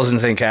cells in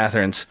St.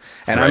 Catharines,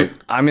 and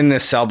I'm in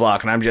this cell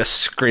block, and I'm just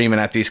screaming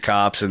at these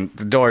cops, and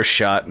the door's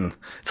shut, and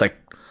it's like.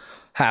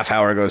 Half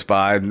hour goes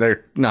by, and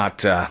they're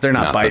not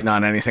biting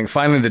on anything.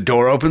 Finally, the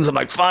door opens. I'm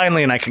like,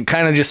 finally, and I can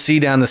kind of just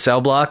see down the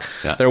cell block.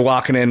 Yeah. They're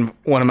walking in.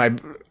 One of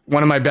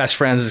my best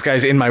friends. This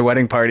guy's in my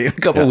wedding party in a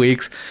couple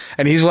weeks,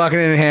 and he's walking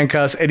in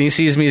handcuffs, and he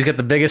sees me. He's got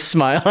the biggest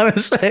smile on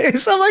his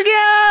face. I'm like,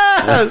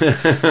 yes,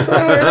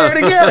 so we're there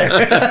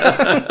together.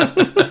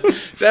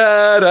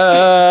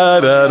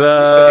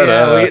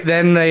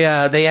 Then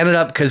they ended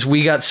up because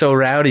we got so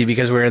rowdy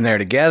because we were in there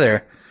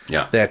together.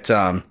 Yeah. That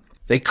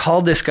they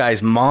called this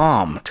guy's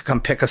mom to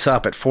come pick us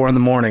up at 4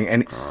 a.m,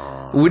 and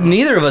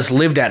neither of us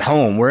lived at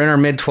home. We're in our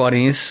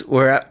mid-20s.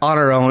 We're on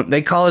our own.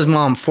 They call his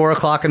mom 4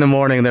 o'clock in the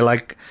morning. They're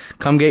like,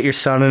 "Come get your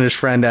son and his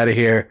friend out of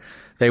here.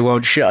 They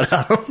won't shut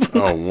up."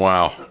 Oh,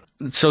 wow.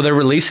 So they're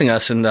releasing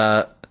us, and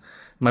my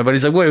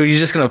buddy's like, "Wait, are you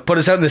just going to put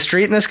us out in the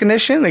street in this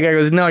condition?" The guy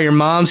goes, "No, your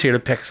mom's here to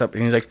pick us up."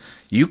 And he's like,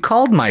 "You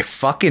called my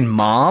fucking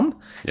mom?"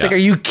 It's like, "Are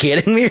you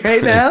kidding me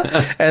right now?"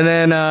 And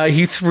then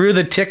he threw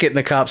the ticket in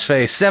the cop's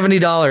face.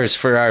 $70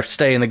 for our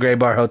stay in the Grey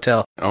Bar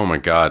Hotel. Oh, my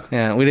God.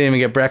 Yeah, we didn't even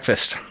get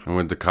breakfast. And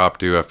what did the cop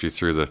do after you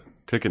threw the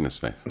ticket in his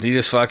face? He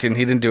just he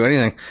didn't do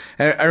anything.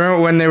 I remember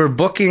when they were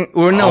booking,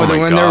 when they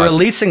were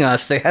releasing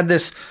us, they had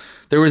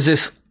there was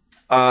this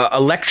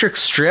electric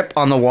strip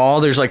on the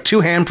wall. There's like 2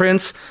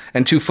 handprints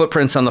and 2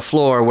 footprints on the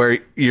floor where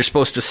you're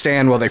supposed to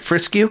stand while they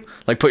frisk you.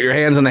 Like put your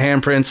hands on the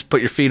handprints,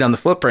 put your feet on the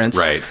footprints.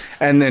 Right.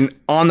 And then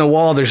on the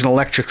wall, there's an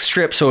electric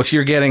strip. So if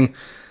you're getting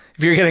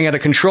out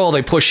of control,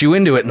 they push you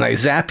into it and they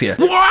zap you.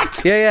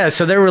 What? Yeah.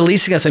 So they're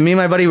releasing us. And me and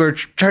my buddy were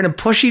trying to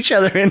push each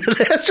other into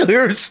this. We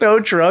were so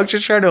drunk,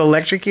 just trying to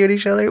electrocute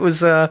each other. It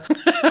was,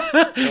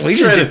 we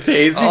just did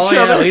tase each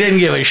other. We didn't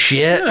give a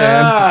shit.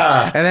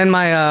 And then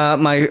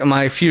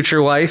my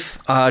future wife,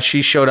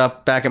 she showed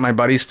up back at my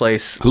buddy's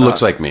place. Who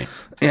looks like me?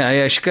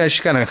 Yeah. She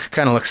kind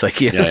of looks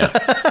like you. Yeah.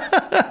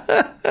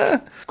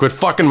 Quit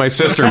fucking my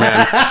sister,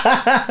 man.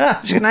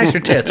 She's got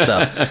nicer tits,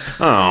 though.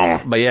 Oh.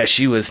 But yeah,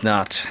 she was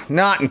not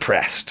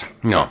impressed.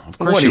 No, of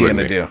course what she are you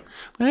wouldn't going to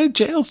do? Hey,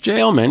 jail's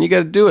jail, man. You got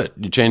to do it.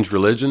 You change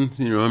religion,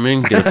 you know what I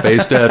mean? Get a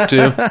face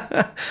tattoo.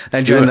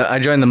 I joined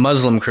the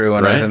Muslim crew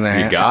when I was in there.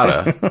 You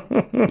gotta.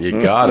 You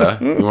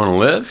want to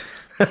live?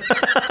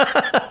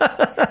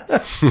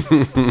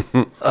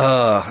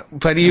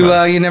 But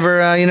you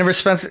never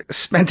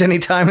spent any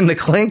time in the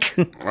clink?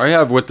 I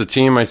have with the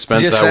team. I spent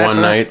Just that one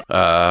night?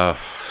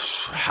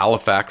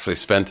 Halifax, I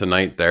spent a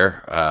night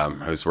there.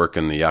 I was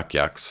working the Yuck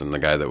Yucks, and the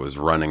guy that was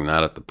running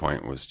that at the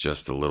point was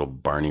just a little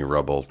Barney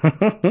Rubble,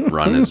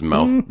 run his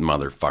mouth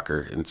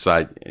motherfucker.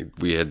 Inside,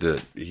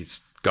 he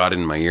got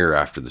in my ear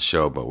after the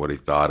show about what he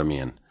thought of me,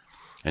 and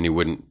he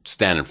wouldn't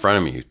stand in front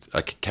of me.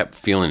 I kept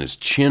feeling his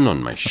chin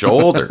on my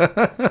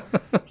shoulder,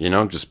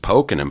 just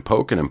poking him.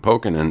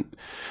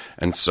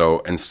 And so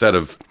instead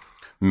of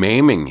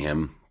maiming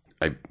him,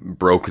 I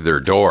broke their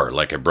door,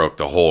 like I broke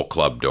the whole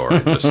club door.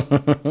 I just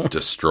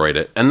destroyed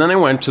it. And then I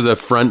went to the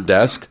front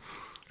desk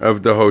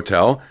of the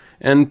hotel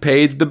and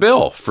paid the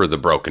bill for the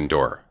broken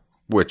door.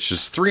 which is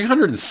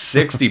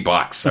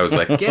 $360. I was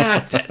like,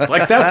 yeah,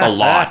 like that's a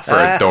lot for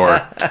a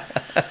door.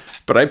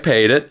 But I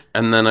paid it,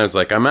 and then I was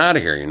like, I'm out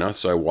of here, you know.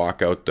 So I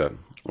walk out the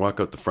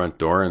front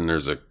door, and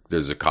there's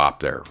a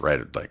cop there,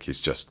 right? Like he's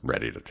just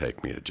ready to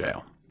take me to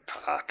jail.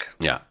 Fuck.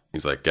 Yeah,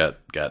 he's like, get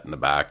in the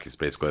back. He's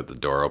basically at the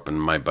door open.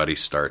 My buddy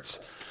starts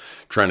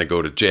trying to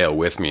go to jail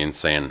with me and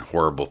saying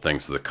horrible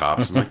things to the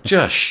cops. I'm like,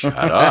 just shut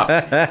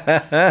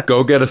up.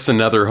 Go get us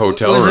another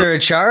hotel Was room. there a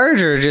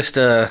charge or just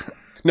a...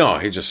 No,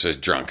 he just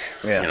said drunk.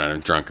 Yeah. You know,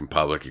 drunk in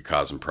public, he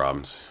causing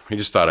problems. He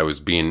just thought I was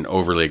being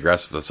overly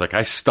aggressive. It's like,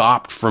 I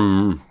stopped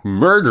from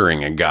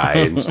murdering a guy.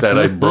 Instead,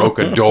 I broke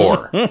a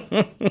door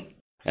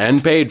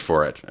and paid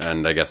for it.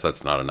 And I guess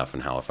that's not enough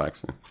in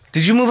Halifax.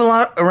 Did you move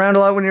around a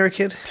lot when you were a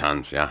kid?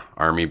 Tons, yeah.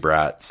 Army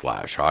brat /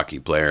 hockey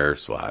player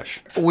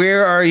 /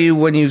 Where are you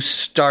when you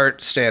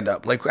start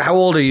stand-up? Like, how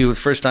old are you the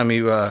first time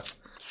you...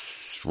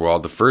 Well,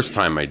 the first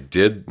time I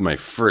did my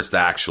first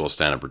actual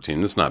stand-up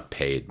routine, it's not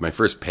paid. My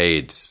first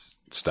paid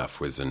stuff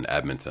was in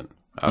Edmonton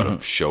out of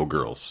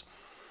Showgirls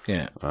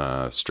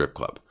strip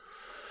club.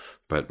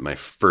 But my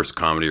first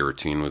comedy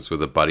routine was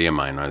with a buddy of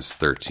mine. I was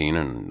 13,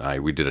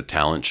 and we did a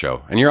talent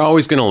show. And you're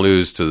always going to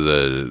lose to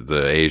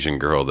the Asian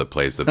girl that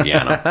plays the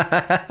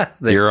piano.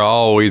 You're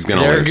always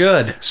going to lose.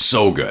 They're good.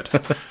 So good.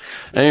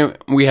 And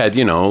we had,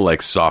 you know,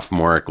 like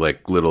sophomoric,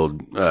 like little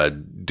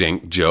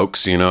dink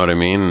jokes, you know what I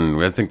mean?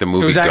 And I think the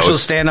movie It was actual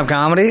stand-up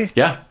comedy?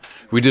 Yeah.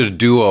 We did a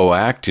duo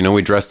act. You know,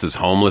 we dressed as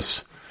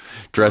homeless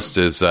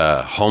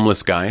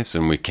guys,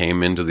 and we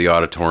came into the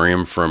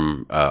auditorium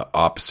from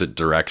opposite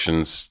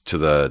directions to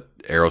the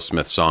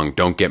Aerosmith song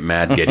 "Don't Get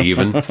Mad, Get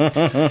Even."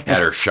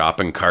 Had our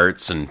shopping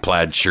carts and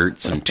plaid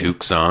shirts and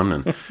toques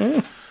on,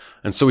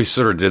 and so we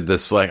sort of did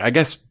this, like, I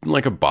guess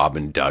like a Bob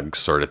and Doug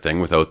sort of thing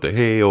without the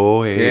hey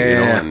oh hey, you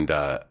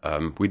know.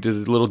 And we did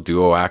a little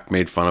duo act,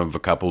 made fun of a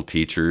couple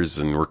teachers,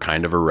 and we're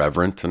kind of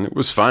irreverent, and it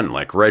was fun.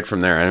 Like right from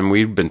there, and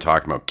we'd been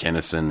talking about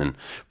Kinnison and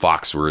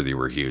Foxworthy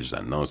were huge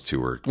then. Those two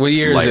were what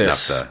year is lighting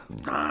this? up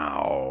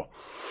the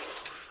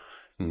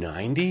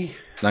 90.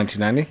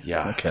 1990?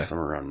 Yeah, okay.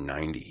 Somewhere around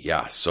 90.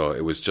 Yeah, so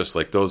it was just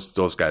like those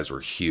guys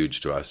were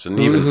huge to us. And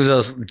even who's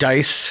those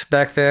Dice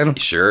back then?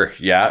 Sure,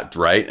 yeah,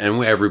 right.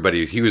 And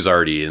everybody, he was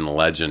already in the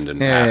legend and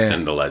passed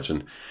into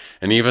legend.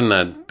 And even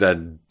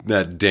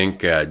that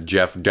dink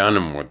Jeff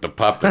Dunham with the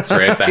puppets,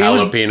 right? The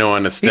jalapeno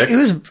on a stick. He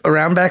was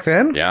around back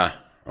then? Yeah.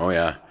 Oh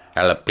yeah,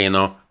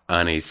 jalapeno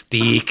on a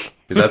stick.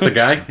 Is that the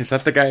guy? Is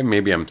that the guy?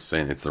 Maybe I'm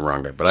saying it's the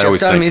wrong guy, but I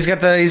always think he's got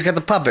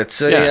the puppets.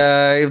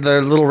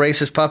 The little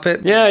racist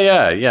puppet.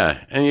 Yeah.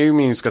 And you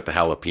mean he's got the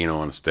jalapeno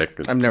on a stick?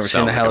 I've never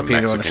seen a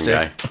jalapeno on a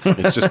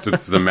stick.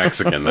 It's the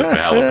Mexican that's a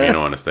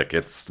jalapeno on a stick.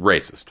 It's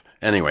racist.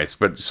 Anyways,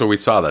 but so we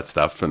saw that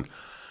stuff and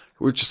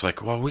we're just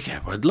like, well,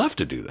 I'd love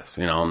to do this,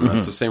 you know. And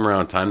that's the same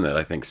around time that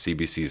I think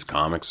CBC's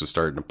Comics was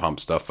starting to pump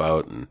stuff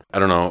out. And I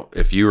don't know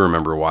if you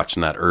remember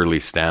watching that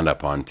early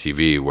stand-up on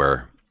TV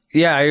where.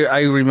 Yeah,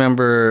 I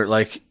remember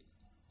like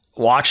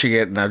watching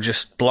it and I was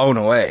just blown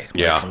away.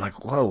 Yeah. I'm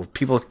like, whoa,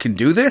 people can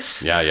do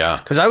this? Yeah.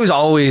 Because I was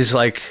always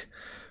like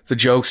the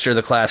jokester,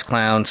 the class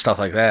clown, stuff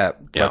like that.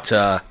 Yeah.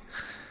 But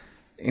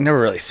you never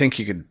really think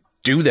you could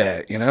do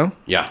that, you know?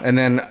 Yeah. And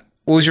then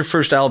what was your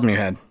first album you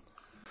had?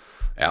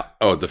 Yeah.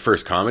 Oh, the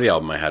first comedy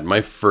album I had.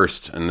 My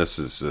first, and this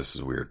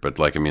is weird, but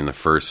like, I mean, the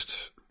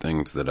first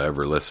things that I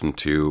ever listened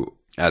to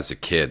as a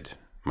kid,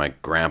 my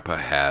grandpa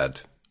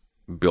had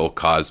Bill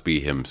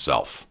Cosby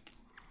himself.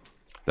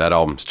 That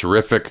album's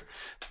terrific.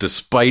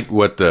 Despite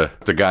what the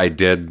guy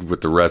did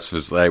with the rest of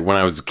his life, when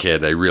I was a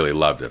kid, I really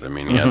loved it. I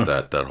mean, he had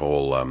that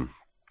whole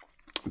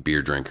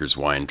beer drinkers,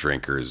 wine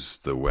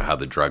drinkers, how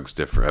the drugs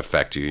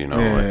affect you, you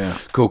know.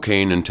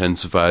 Cocaine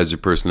intensifies your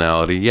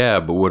personality. Yeah,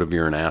 but what if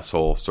you're an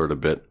asshole sort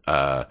of bit?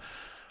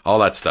 All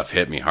that stuff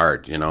hit me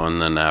hard, you know. And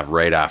then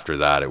right after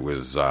that, it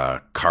was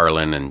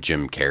Carlin and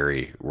Jim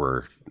Carrey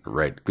were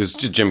right. Because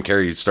Jim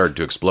Carrey started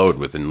to explode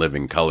with In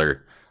Living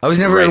Color. I was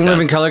never a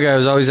Living Color guy. I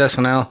was always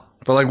SNL.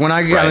 But like when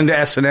I got into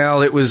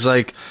SNL, it was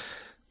like,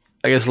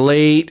 I guess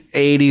late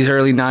 80s,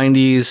 early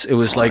 90s. It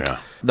was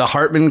the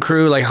Hartman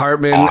crew, like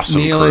Hartman,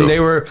 awesome Neal, crew. and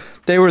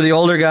they were the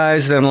older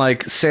guys than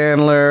like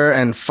Sandler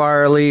and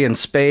Farley and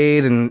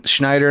Spade and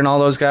Schneider and all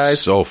those guys.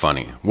 So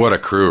funny. What a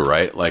crew,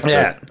 right? Like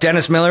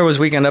Dennis Miller was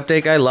Weekend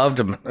Update guy. Loved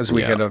him as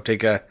Weekend Update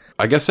guy.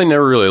 I guess I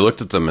never really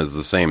looked at them as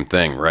the same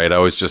thing, right? I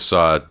always just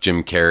saw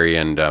Jim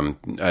Carrey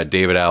and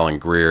David Alan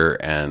Grier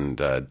and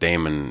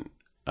Damon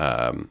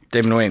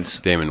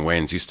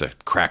Wayans used to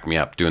crack me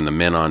up doing the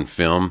Men on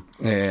Film.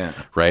 Yeah.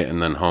 Right?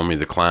 And then Homie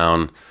the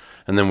Clown.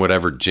 And then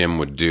whatever Jim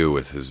would do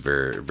with his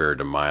Vera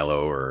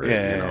DeMilo or, you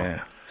know.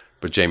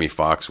 But Jamie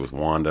Foxx with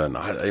Wanda. And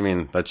I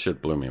mean, that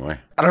shit blew me away.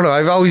 I don't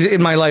know.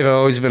 In my life, I've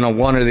always been a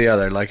one or the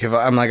other. Like, if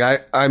I'm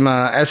like, I'm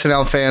a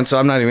SNL fan, so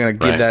I'm not even going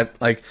to give that.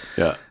 Like,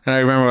 yeah. And I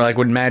remember, like,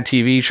 when Mad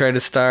TV tried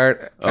to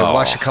start, I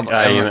watched a couple.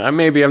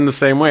 Maybe I'm the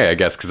same way, I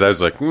guess, because I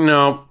was like,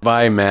 no,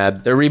 bye,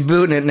 Mad. They're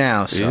rebooting it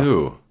now. So.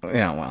 Ew.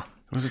 Yeah, well.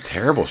 It was a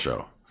terrible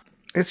show.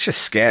 It's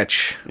just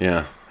sketch.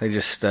 Yeah. They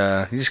just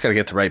you just got to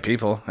get the right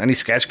people. Any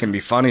sketch can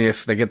be funny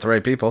if they get the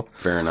right people.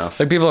 Fair enough.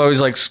 Like people are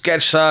always like,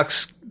 sketch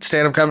sucks,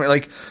 stand-up comedy.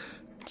 Like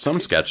some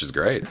sketch is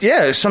great.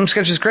 Yeah, some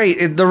sketch is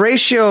great. The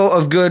ratio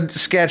of good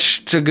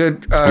sketch to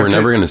good. We're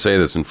never going to say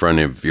this in front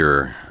of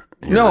your.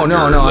 No.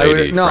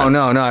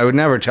 I would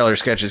never tell her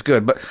sketch is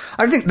good. But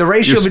I think the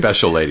ratio. Your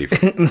special lady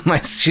friend.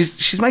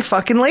 She's my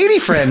fucking lady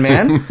friend,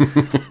 man.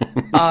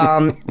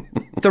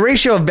 The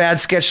ratio of bad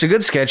sketch to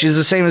good sketch is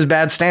the same as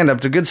bad stand-up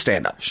to good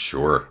stand-up.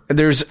 Sure.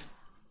 There's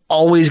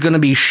always going to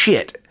be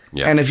shit.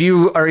 Yeah. And if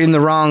you are in the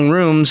wrong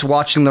rooms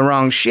watching the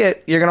wrong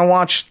shit, you're going to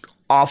watch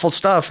awful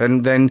stuff.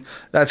 And then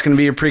that's going to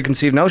be your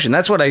preconceived notion.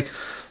 That's what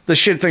the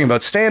shit thing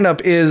about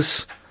stand-up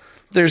is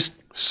there's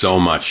so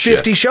much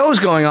 50 shows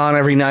going on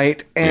every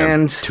night,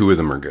 and 2 of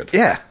them are good.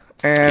 Yeah.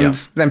 And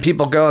then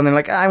people go and they're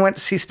like, I went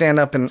to see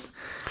stand-up. And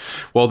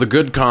well, the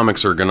good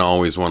comics are going to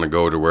always want to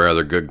go to where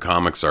other good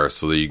comics are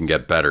so that you can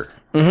get better.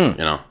 Mm-hmm.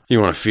 You know, you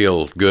want to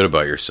feel good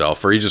about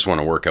yourself, or you just want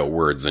to work out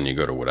words, and you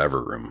go to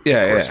whatever room.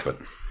 Yeah, of course. But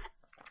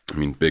I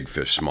mean, big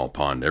fish, small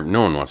pond.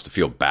 No one wants to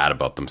feel bad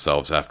about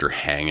themselves after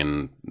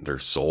hanging their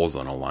souls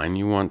on a line.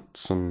 You want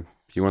some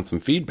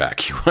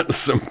feedback. You want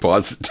some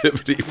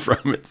positivity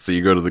from it. So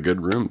you go to the good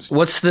rooms.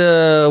 What's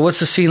the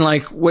scene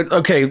like?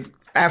 Okay,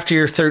 after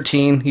you're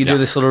 13, you do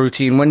this little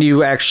routine. When do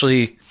you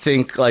actually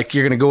think like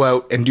you're going to go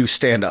out and do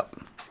stand up?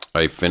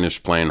 I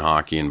finished playing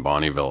hockey in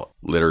Bonnyville.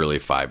 Literally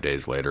 5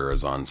 days later, I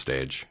was on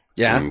stage.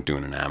 Yeah,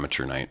 doing an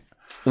amateur night.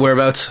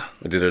 Whereabouts?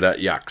 I did it at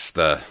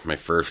Yucks, my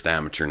first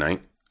amateur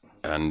night,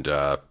 and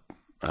it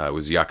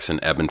was Yucks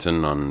in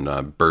Edmonton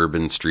on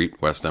Bourbon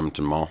Street, West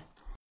Edmonton Mall.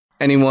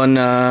 Anyone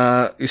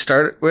you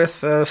started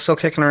with still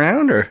kicking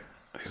around, or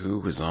who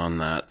was on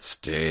that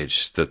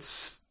stage that's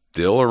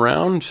still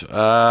around?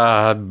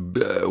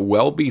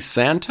 Welby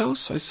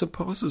Santos, I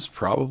suppose, is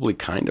probably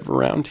kind of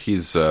around.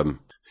 He's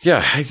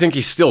I think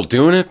he's still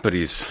doing it, but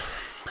he's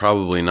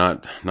probably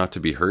not to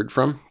be heard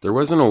from. There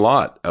wasn't a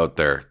lot out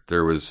there.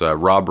 There was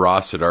Rob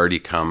Ross had already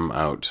come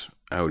out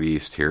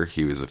east here.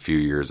 He was a few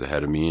years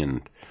ahead of me,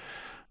 and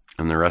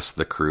the rest of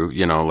the crew,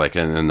 you know, like,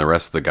 and the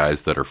rest of the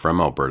guys that are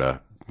from Alberta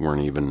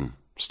weren't even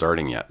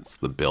starting yet. It's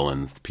the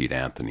Billins, the Pete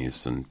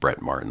Anthonys, and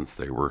Brett Martins.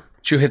 They were.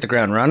 Did you hit the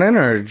ground running,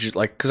 or did you,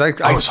 like, because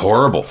I was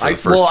horrible for the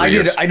first 3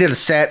 years. I did a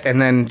set,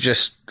 and then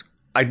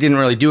I didn't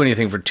really do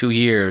anything for 2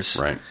 years.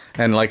 Right.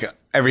 And like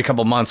every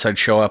couple months I'd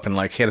show up and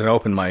like hit an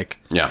open mic.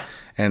 Yeah.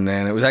 And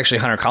then it was actually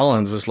Hunter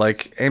Collins was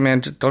like, hey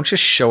man, don't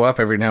just show up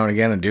every now and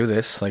again and do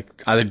this. Like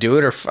either do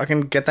it or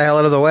fucking get the hell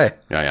out of the way.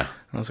 Yeah. And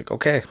I was like,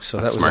 okay. So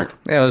That's that was smart.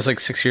 it was like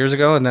 6 years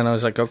ago. And then I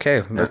was like,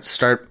 okay,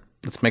 let's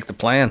make the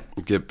plan.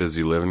 Get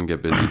busy living,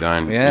 get busy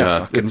dying.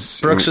 Yeah.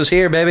 Brooks was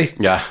here, baby.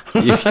 Yeah.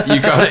 You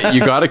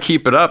gotta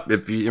keep it up.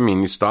 If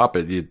you stop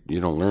it, you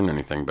don't learn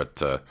anything.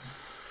 But,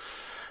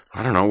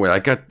 I don't know.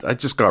 I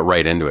just got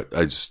right into it.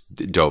 I just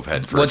dove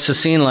head first. What's the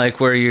scene like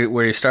where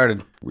you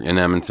started? In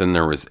Edmonton,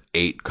 there was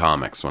 8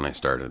 comics when I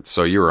started.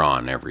 So you were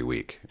on every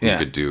week. Yeah. You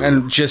could do.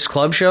 And just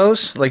club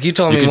shows? Like you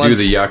told me once. You once.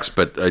 could do the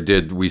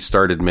Yucks, but we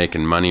started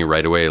making money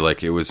right away.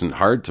 Like it wasn't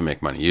hard to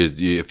make money.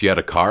 If you had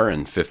a car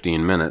in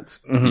 15 minutes,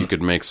 you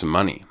could make some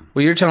money.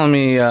 Well, you're telling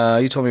me,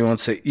 you told me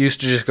once that you used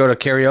to just go to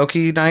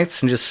karaoke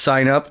nights and just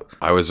sign up.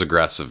 I was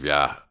aggressive,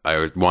 yeah.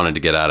 I wanted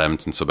to get out of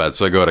Edmonton so bad.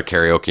 So I go to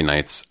karaoke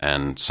nights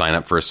and sign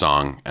up for a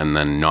song and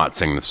then not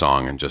sing the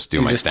song and just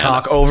do my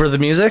stand-up. Talk over the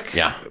music?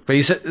 Yeah. But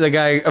you said the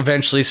guy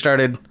eventually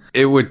started...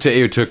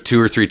 It took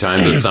 2 or 3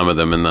 times at some of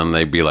them, and then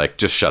they'd be like,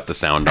 just shut the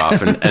sound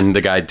off. And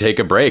the guy'd take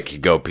a break.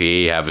 He'd go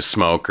pee, have a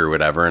smoke or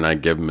whatever, and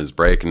I'd give him his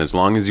break. And as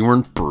long as you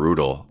weren't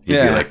brutal, he'd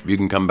be like, you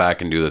can come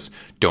back and do this.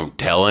 Don't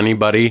tell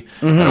anybody.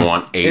 I don't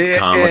want 8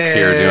 comics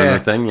here doing the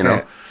thing, you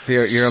know.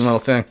 Yeah. Your own little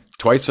thing.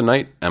 Twice a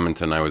night,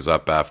 Edmonton, I was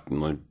up after,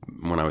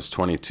 when I was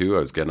 22, I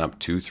was getting up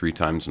 2-3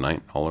 times a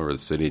night all over the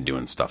city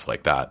doing stuff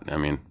like that. I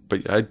mean,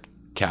 but I had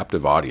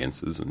captive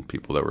audiences and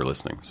people that were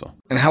listening. So.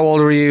 And how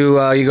old were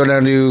you? You go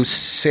down to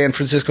San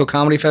Francisco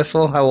Comedy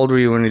Festival. How old were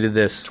you when you did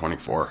this?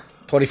 24.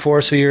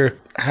 24. So you're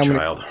how many?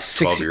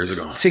 12 years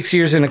ago. 6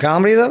 years into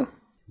comedy, though.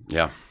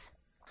 Yeah.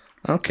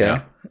 Okay.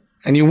 Yeah.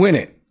 And you win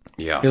it.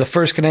 Yeah. You're the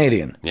first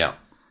Canadian. Yeah.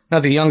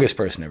 Not the youngest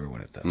person ever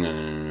win it, though.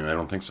 I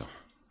don't think so.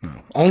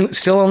 No.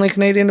 Still only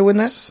Canadian to win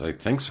that? I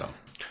think so.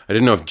 I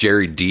didn't know if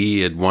Jerry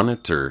D had won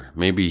it or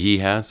maybe he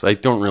has. I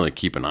don't really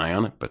keep an eye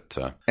on it, but...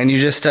 And you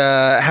just...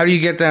 how do you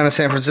get down to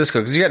San Francisco?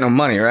 Because you got no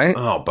money, right?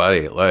 Oh,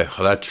 buddy.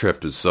 That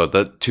trip is... So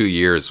that 2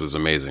 years was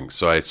amazing.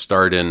 So I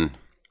starred in...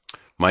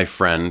 My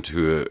friend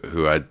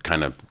who I'd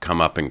kind of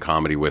come up in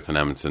comedy with in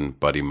Edmonton,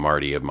 buddy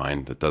Marty of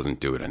mine, that doesn't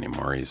do it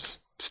anymore. He's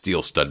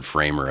steel stud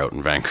framer out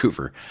in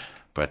Vancouver.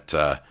 But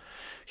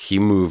he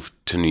moved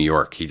to New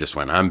York. He just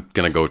went, I'm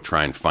going to go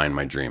try and find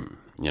my dream,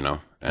 you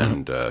know?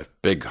 And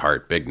big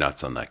heart, big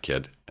nuts on that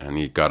kid. And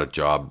he got a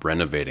job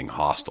renovating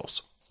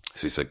hostels.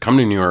 So he said, come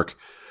to New York.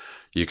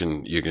 You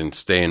can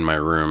stay in my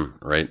room,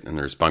 right? And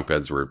there's bunk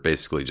beds. We're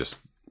basically just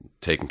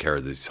taking care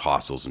of these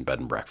hostels and bed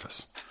and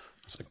breakfast. I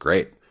was like,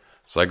 great.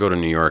 So I go to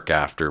New York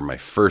after my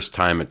first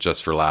time at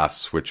Just for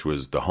Laughs, which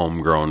was the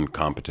homegrown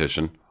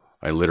competition.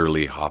 I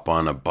literally hop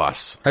on a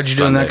bus. How'd you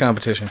do in that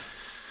competition?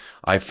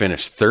 I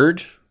finished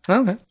third.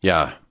 Okay.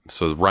 Yeah.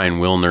 So Ryan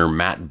Wilner,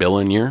 Matt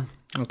Billen year.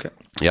 Okay.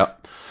 Yep.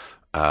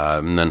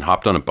 And then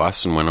hopped on a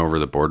bus and went over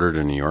the border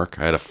to New York.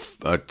 I had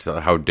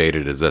how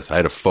dated is this? I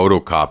had a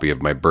photocopy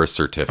of my birth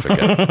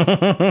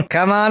certificate.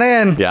 Come on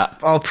in. Yeah.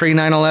 All pre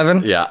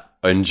 9/11. Yeah.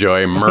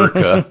 Enjoy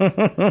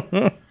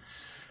Merca.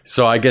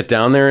 So I get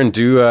down there and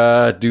do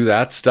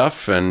that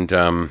stuff. And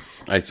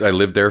I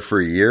lived there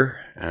for a year.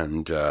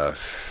 And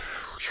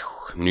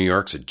New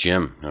York's a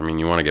gym. I mean,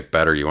 you want to get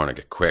better. You want to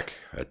get quick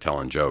at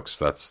telling jokes.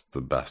 That's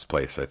the best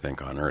place, I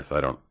think, on earth.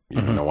 I don't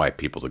even know why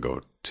people to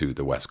go to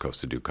the West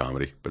Coast to do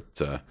comedy, but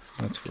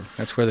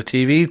that's where the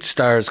TV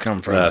stars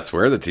come from. That's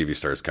where the TV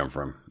stars come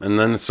from. And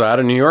then so out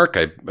of New York,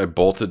 I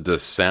bolted to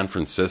San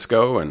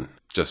Francisco and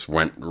just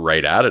went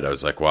right at it. I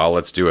was like, well,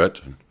 let's do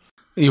it.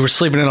 You were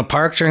sleeping in a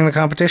park during the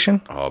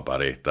competition? Oh,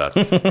 buddy,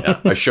 that's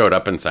yeah. I showed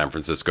up in San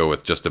Francisco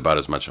with just about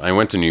as much. I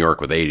went to New York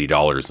with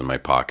 $80 in my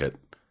pocket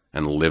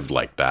and lived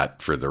like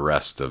that for the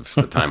rest of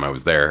the time I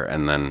was there.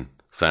 And then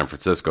San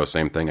Francisco,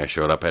 same thing. I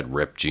showed up, had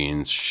ripped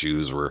jeans,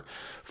 shoes were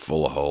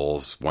full of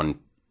holes. One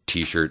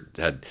T-shirt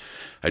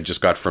I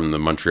just got from the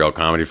Montreal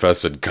Comedy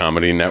Fest, had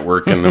Comedy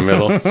Network in the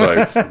middle,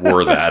 so I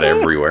wore that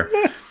everywhere.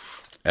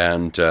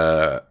 And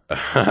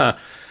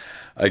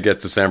I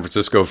get to San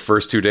Francisco,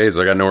 first 2 days,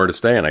 I got nowhere to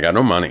stay and I got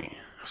no money.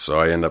 So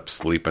I end up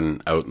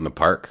sleeping out in the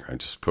park. I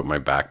just put my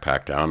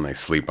backpack down and I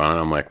sleep on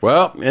it. I'm like,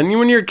 well, and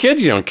when you're a kid,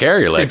 you don't care.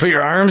 You're like, you put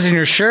your arms in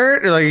your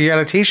shirt? Like you got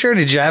a T-shirt?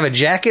 Did you have a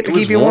jacket to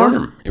keep you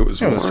warm? It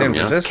was warm. San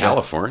Yeah, Francisco. it's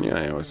California.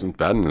 It wasn't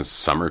bad in the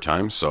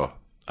summertime, so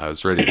I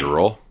was ready to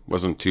roll.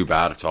 Wasn't too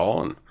bad at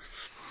all.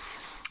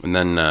 And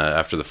then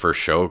after the first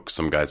show,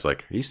 some guy's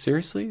like, are you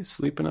seriously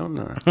sleeping out in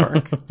the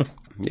park?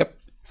 Yep.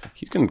 He's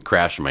like, you can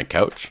crash on my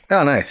couch.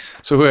 Oh, nice.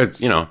 So who had,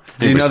 you know.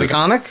 Do you know the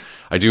comic?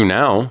 I do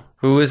now.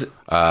 Who is it?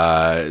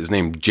 His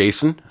name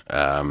Jason.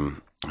 I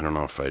don't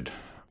know if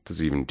does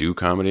he even do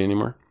comedy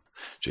anymore?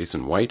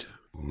 Jason White.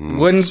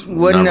 Wouldn't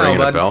not know, ringing a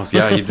bud. bell.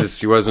 Yeah,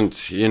 he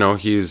wasn't, you know,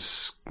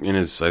 he's in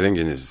his, I think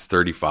in his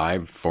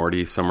 35,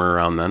 40, somewhere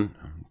around then.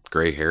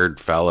 Gray-haired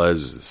fella,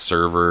 is a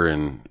server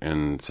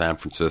in San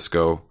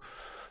Francisco.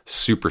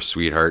 Super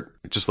sweetheart.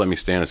 Just let me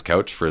stay on his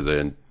couch for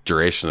the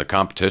duration of the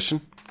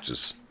competition, which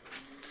is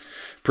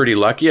pretty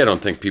lucky. I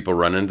don't think people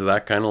run into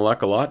that kind of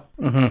luck a lot.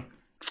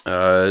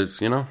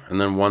 You know,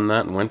 and then won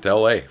that and went to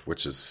LA,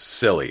 which is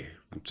silly.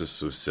 Just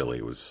so silly.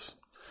 It was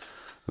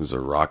a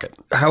rocket.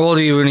 How old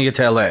are you when you get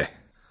to LA?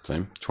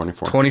 Same,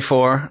 24.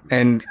 24.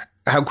 And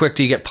how quick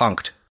do you get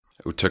punked?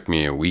 It took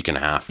me a week and a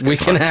half.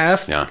 Week and a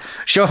half? Yeah.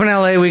 Show up in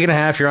LA, week and a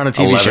half, you're on a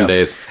TV 11 show.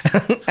 days.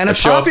 And a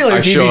popular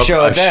TV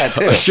show at that,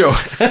 too.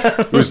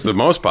 It was the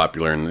most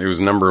popular, and it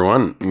was number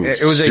one.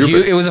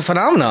 It was a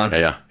phenomenon.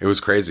 Yeah, it was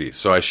crazy.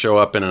 So I show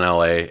up in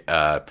LA.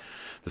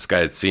 This guy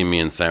had seen me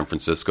in San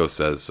Francisco,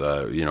 says,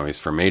 you know, he's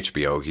from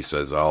HBO. He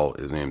says,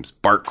 his name's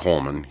Bart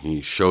Coleman.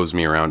 He shows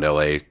me around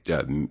LA,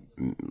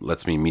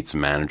 lets me meet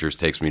some managers,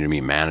 takes me to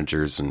meet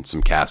managers and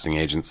some casting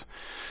agents.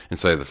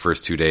 Inside the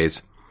first 2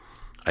 days,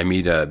 I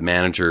meet a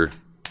manager.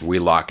 We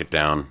lock it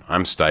down.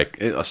 I'm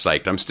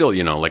psyched. I'm still,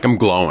 you know, like I'm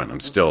glowing. I'm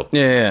still,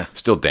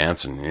 still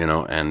dancing, you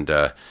know. And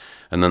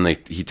then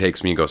he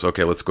takes me and goes,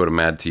 okay, let's go to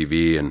Mad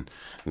TV. And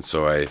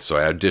so I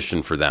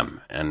auditioned for them.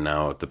 And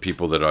now the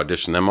people that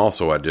auditioned them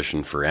also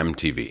auditioned for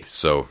MTV.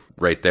 So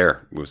right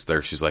there was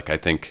there. She's like, I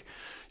think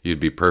you'd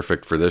be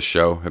perfect for this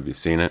show. Have you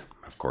seen it?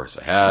 Of course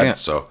I had. Yeah.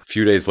 So a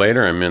few days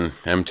later, I'm in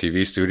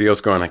MTV studios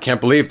going, I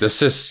can't believe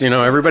this is, you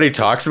know, everybody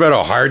talks about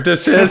how hard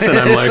this is. And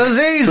I'm like, this is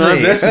easy. Oh,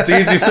 this is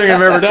the easiest thing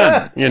I've ever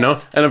done, you know?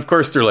 And of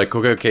course they're like,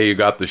 okay, you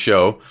got the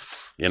show,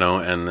 you know?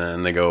 And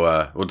then they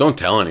go, well, don't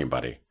tell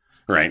anybody.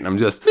 Right. And I'm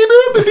just, beep,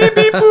 boop, beep,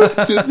 beep,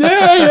 boop, just,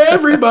 hey,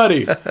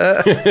 everybody.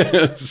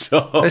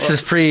 So this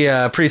is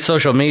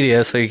pre-social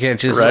media, so you can't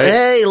just, right?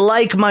 Hey,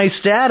 like my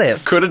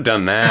status. Could have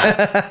done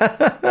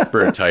that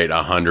for a tight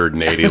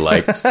 180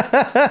 likes.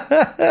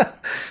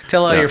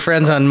 Tell all your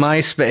friends on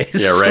MySpace.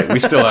 Yeah, right. We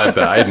still had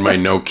I had my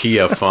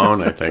Nokia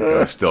phone. I think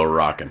I was still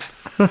rocking.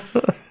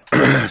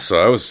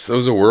 So it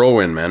was a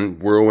whirlwind, man.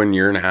 Whirlwind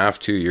year and a half,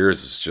 2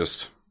 years. It's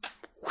just,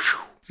 whew.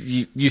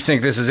 You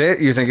think this is it?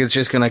 You think it's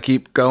just going to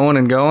keep going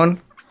and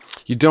going?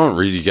 You don't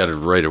really get it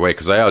right away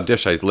because I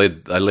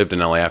auditioned. I lived in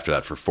LA after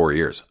that for 4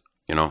 years,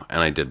 you know,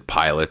 and I did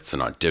pilots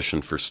and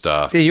auditioned for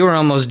stuff. Yeah, you were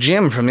almost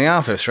Jim from The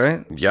Office,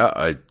 right? Yeah,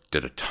 I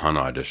did a ton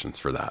of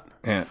auditions for that.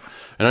 Yeah.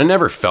 And I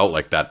never felt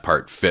like that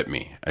part fit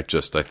me. I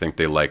think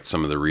they liked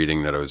some of the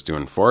reading that I was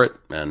doing for it.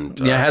 And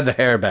I had the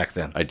hair back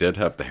then. I did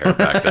have the hair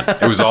back then.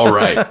 It was all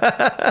right.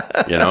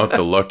 You know,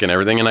 the look and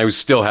everything. And I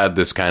still had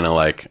this kind of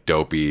like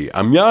dopey,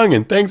 I'm young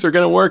and things are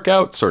going to work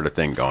out sort of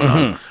thing going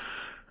on.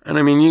 And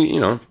I mean, you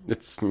know,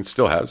 it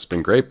still has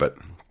been great, but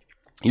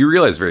you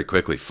realize very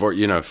quickly, 4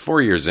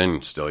 years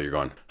in still, you're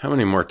going, how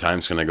many more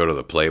times can I go to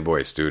the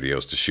Playboy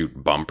studios to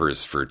shoot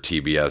bumpers for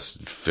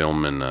TBS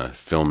film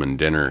and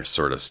dinner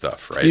sort of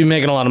stuff, right? Are you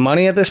making a lot of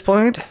money at this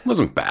point? It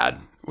wasn't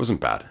bad.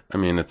 I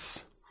mean,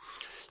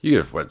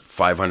 you get,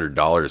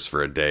 $500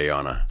 for a day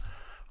on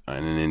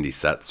an indie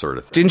set sort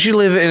of thing. Didn't you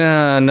live in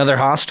another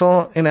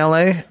hostel in LA?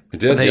 I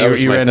did.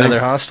 You were in another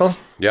hostel?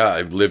 Yeah,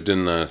 I lived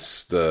in the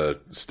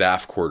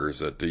staff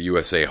quarters at the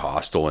USA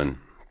hostel in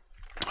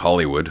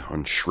Hollywood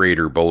on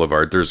Schrader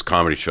Boulevard. There's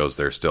comedy shows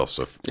there still,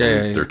 so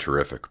they're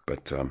terrific.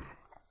 But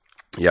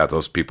yeah,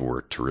 those people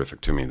were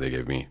terrific to me. They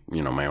gave me,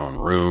 my own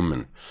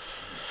room,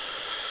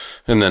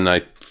 and then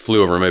I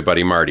flew over my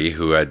buddy Marty,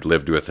 who I'd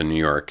lived with in New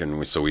York,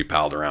 and so we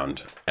palled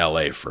around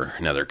LA for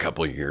another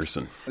couple of years.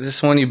 And is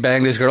this when you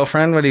banged his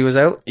girlfriend when he was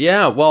out?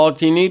 Yeah, well,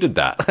 he needed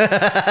that.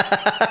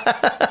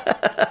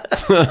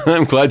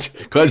 I'm glad you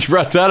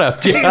brought that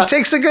up. Yeah. It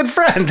takes a good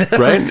friend,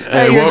 right?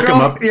 Hey, I woke him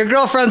up. Your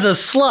girlfriend's a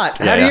slut.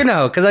 How do you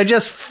know? Because I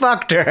just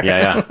fucked her.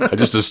 Yeah. I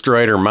just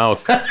destroyed her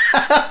mouth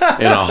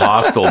in a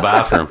hostel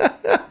bathroom.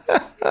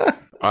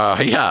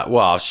 Yeah,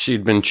 well,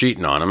 she'd been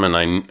cheating on him, and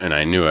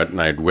I knew it,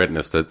 and I'd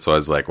witnessed it, so I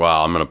was like,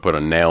 well, I'm going to put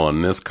a nail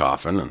in this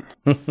coffin,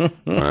 and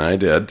I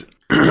did.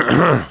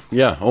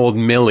 Yeah, old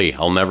Millie.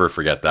 I'll never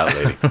forget that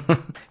lady.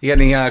 You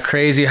got any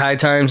crazy high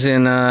times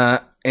in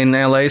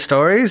LA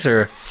stories,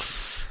 or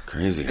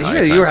crazy high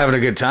times? You were having a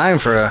good time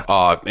for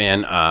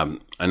a...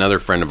 another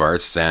friend of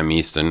ours, Sam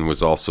Easton,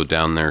 was also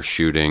down there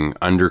shooting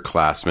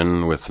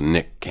Underclassmen with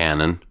Nick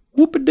Cannon.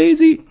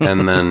 Whoop-a-daisy.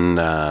 And then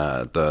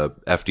the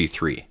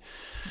FD3.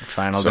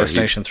 Final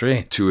Destination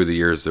 3. 2 of the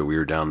years that we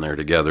were down there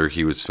together,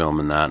 he was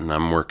filming that, and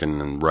I'm working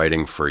and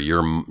writing for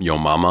Yo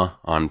Mama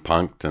on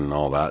Punk'd and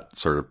all that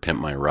sort of Pimp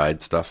My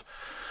Ride stuff.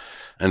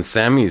 And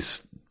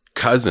Sammy's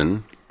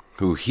cousin,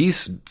 who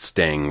he's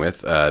staying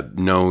with,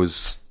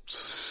 knows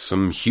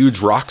some huge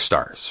rock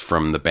stars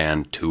from the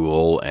band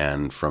Tool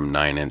and from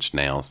 9 Inch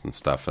Nails and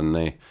stuff, and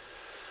they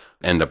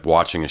end up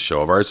watching a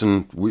show of ours,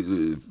 and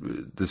we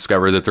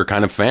discover that they're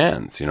kind of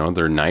fans.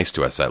 They're nice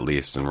to us, at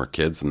least, and we're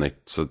kids, and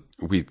so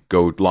we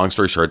go, long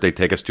story short, they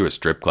take us to a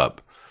strip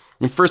club.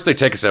 And first they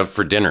take us out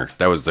for dinner.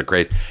 That was the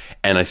great.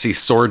 And I see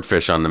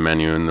swordfish on the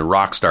menu, and the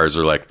rock stars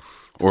are like,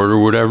 order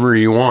whatever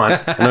you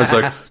want. And I was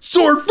like,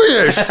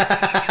 swordfish!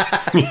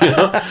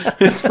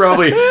 It's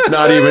probably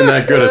not even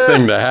that good a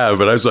thing to have,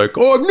 but I was like,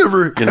 oh, I've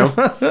never,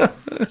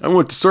 I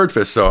went to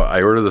swordfish. So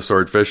I order the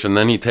swordfish, and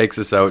then he takes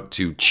us out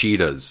to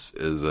Cheetahs,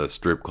 is a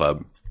strip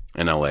club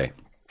in LA.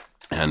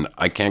 And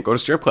I can't go to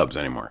strip clubs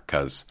anymore,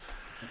 because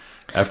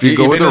after you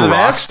go with a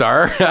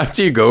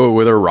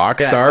rock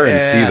star, and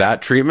see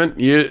that treatment,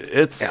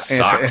 it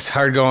sucks. It's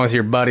hard going with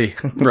your buddy,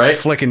 right?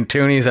 Flicking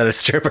toonies at a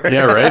stripper.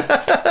 Yeah, right.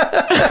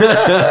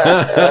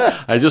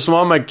 I just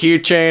want my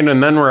keychain,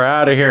 and then we're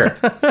out of here.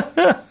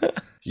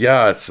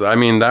 Yeah,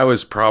 that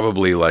was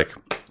probably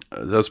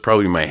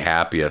my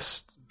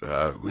happiest.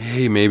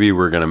 Hey, maybe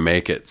we're gonna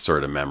make it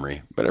sort of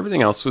memory. But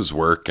everything else was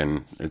work,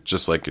 and it's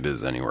just like it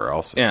is anywhere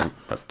else. Yeah.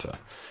 But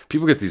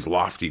people get these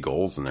lofty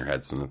goals in their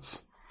heads, and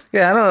it's.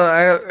 Yeah, I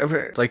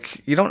don't know.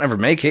 You don't ever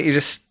make it. You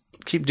just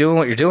keep doing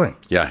what you're doing.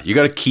 Yeah, you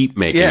got to keep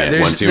making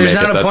it once you make it.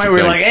 There's not a point where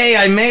you're like, hey,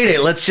 I made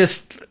it. Let's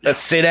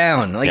sit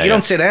down. You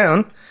don't sit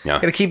down. Yeah.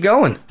 You got to keep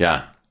going.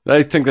 Yeah.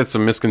 I think that's a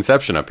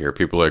misconception up here.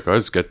 People are like, I'll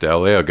just get to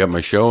LA, I'll get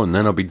my show, and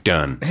then I'll be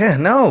done. Yeah,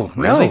 no.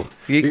 Really? No.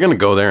 You're going to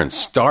go there and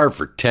starve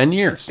for 10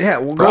 years. Yeah,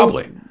 well,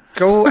 probably.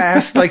 Go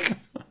ask,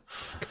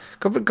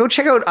 Go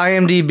check out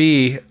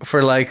IMDb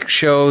for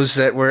shows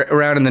that were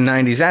around in the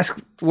 90s.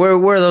 Ask where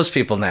are those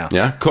people now?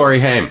 Yeah, Corey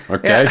Haim.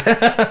 Okay,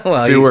 yeah.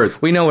 Well, 2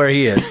 words. We know where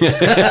he is.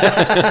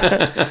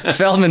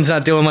 Feldman's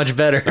not doing much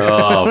better.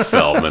 Oh,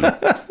 Feldman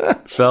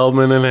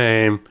and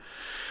Haim.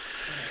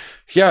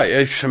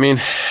 Yeah,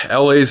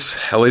 LA's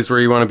where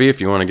you want to be if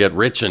you want to get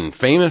rich and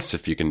famous.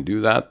 If you can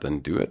do that, then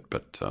do it.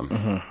 But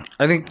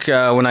I think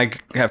when I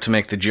have to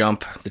make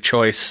the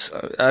choice,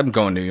 I'm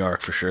going New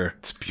York for sure.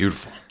 It's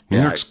beautiful.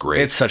 New York's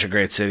great. It's such a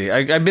great city.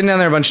 I've been down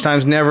there a bunch of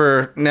times.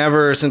 Never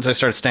since I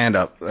started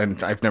stand-up.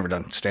 And I've never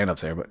done stand-up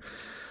there. But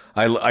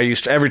I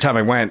used to, every time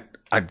I went,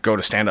 I'd go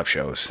to stand-up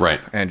shows. Right.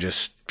 And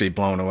just be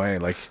blown away.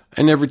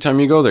 And every time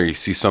you go there, you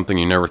see something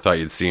you never thought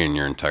you'd see in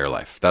your entire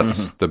life.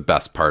 That's the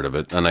best part of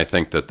it. And I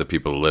think that the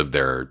people who live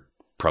there are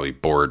probably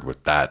bored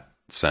with that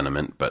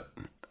sentiment. But,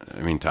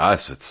 to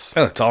us, it's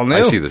all new.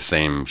 I see the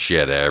same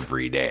shit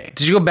every day.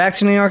 Did you go back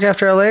to New York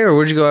after LA, or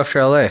where'd you go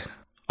after LA?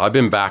 I've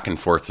been back and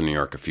forth to New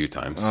York a few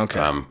times.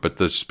 Okay. But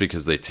that's just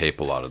because they tape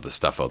a lot of the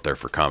stuff out there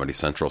for Comedy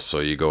Central. So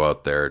you go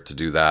out there to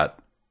do that.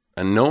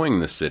 And knowing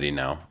the city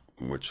now,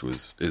 which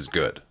is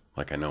good.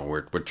 I know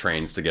what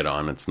trains to get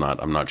on.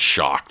 I'm not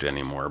shocked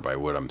anymore by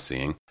what I'm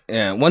seeing.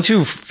 Yeah. Once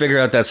you figure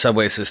out that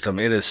subway system,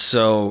 it is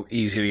so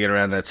easy to get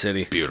around that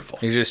city. Beautiful.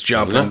 You just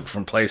jump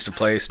from place to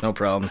place, no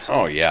problems.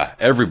 Oh, yeah.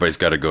 Everybody's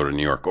got to go to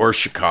New York or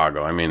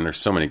Chicago. There's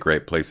so many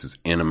great places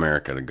in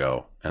America to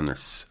go. And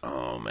there's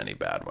so many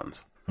bad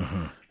ones.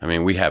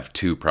 Mm-hmm. We have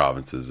 2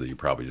 provinces that you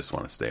probably just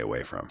want to stay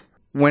away from.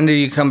 When did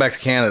you come back to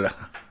Canada?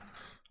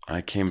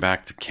 I came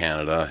back to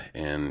Canada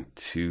in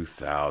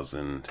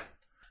 2008.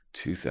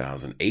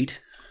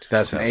 2008?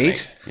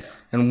 2008? Yeah.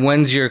 And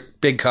when's your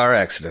big car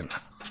accident?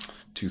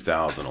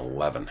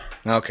 2011.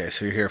 Okay,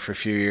 so you're here for a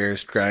few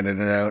years, grinding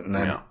it out, and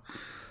then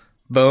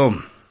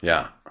boom.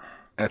 Yeah.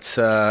 That's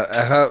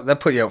that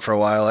put you out for a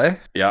while, eh?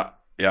 Yeah.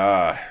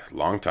 Yeah,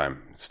 long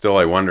time. Still,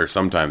 I wonder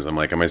sometimes. I'm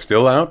like, am I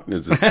still out?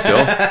 Is it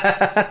still?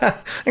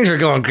 Things were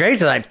going great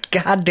to that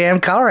goddamn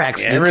car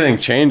accident. Everything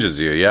changes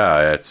you.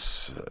 Yeah,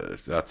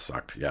 that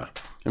sucked. Yeah.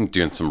 I'm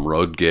doing some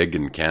road gig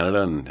in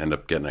Canada and end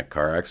up getting a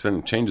car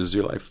accident. It changes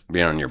your life.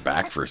 Being on your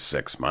back for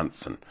 6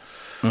 months and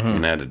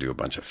I had to do a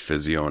bunch of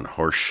physio and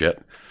horse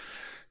shit,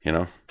 you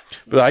know.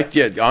 But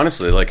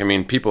honestly, like, I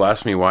mean, people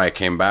ask me why I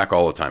came back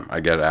all the time. I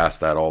get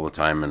asked that all the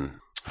time, and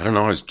I don't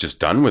know, I was just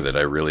done with it.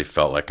 I really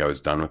felt like I was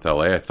done with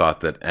LA. I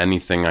thought that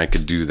anything I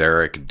could do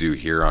there, I could do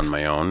here on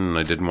my own, and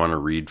I didn't want to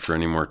read for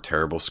any more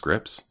terrible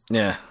scripts.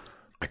 Yeah.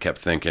 I kept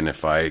thinking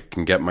if I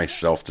can get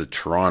myself to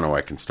Toronto,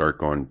 I can start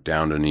going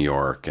down to New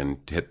York and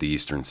hit the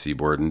Eastern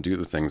Seaboard and do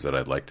the things that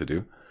I'd like to do.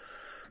 You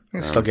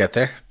can still get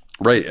there.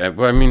 Right.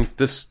 Well, I mean,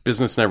 this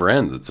business never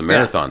ends. It's a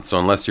marathon. Yeah. So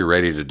unless you're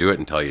ready to do it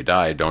until you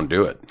die, don't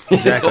do it.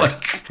 Exactly.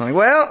 Like,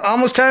 well,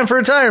 almost time for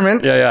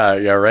retirement.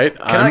 Yeah, right.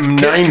 I'm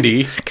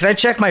 90. Can I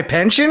check my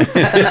pension?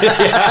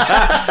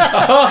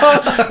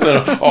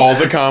 All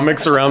the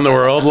comics around the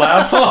world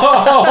laugh.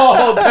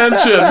 Oh,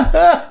 pension.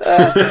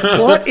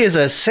 What is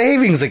a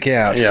savings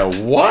account? Yeah,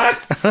 what?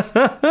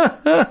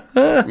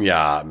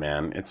 Yeah,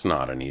 man, it's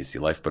not an easy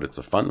life, but it's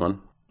a fun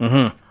one.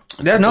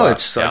 Mm-hmm. Yeah, no,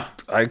 it's...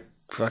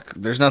 Fuck,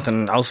 there's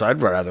nothing else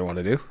I'd rather want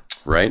to do.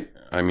 Right?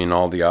 I mean,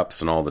 all the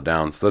ups and all the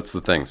downs. That's the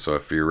thing. So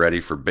if you're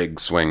ready for big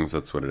swings,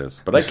 that's what it is.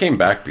 But I came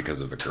back because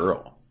of a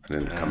girl. I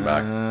didn't come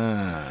back.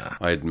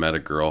 I had met a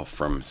girl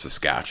from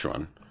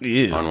Saskatchewan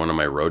on one of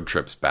my road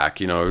trips back.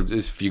 You know,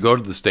 if you go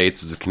to the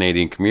States as a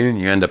Canadian comedian,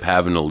 you end up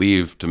having to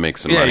leave to make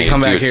some money you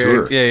come and do back a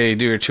here. tour. Yeah, you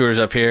do your tours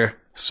up here.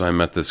 So I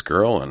met this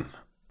girl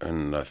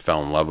and I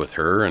fell in love with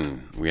her,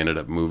 and we ended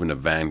up moving to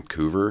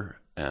Vancouver.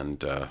 And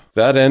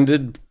that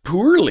ended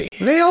poorly.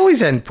 They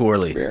always end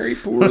poorly. Very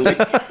poorly.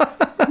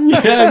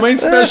 Yeah, my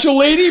special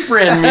lady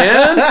friend,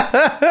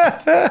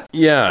 man.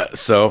 Yeah,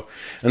 so,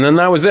 and then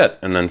that was it.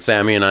 And then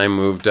Sammy and I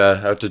moved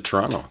out to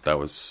Toronto. That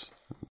was...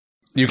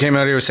 You came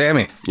out here with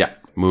Sammy? Yeah,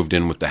 moved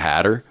in with the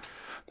Hatter,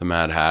 the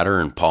Mad Hatter,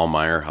 and Paul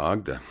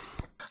Meyerhog.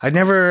 I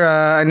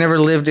never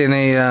lived in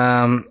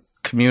a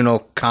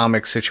communal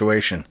comic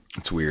situation.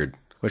 It's weird.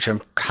 Which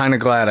I'm kind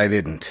of glad I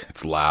didn't.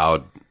 It's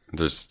loud.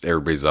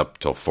 Everybody's up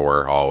till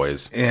 4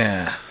 always.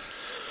 Yeah.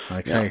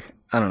 I don't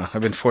know.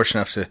 I've been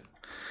fortunate enough to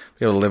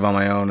be able to live on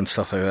my own and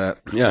stuff like that.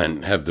 Yeah,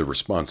 and have the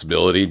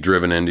responsibility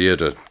driven into you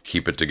to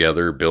keep it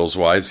together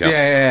bills-wise.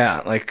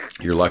 Yeah. Like,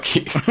 you're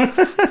lucky.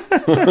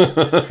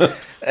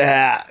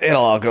 Yeah,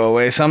 it'll all go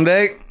away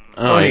someday.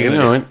 Oh, you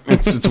know,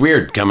 it's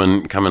weird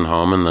coming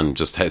home and then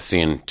just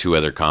seeing 2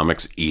 other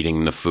comics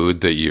eating the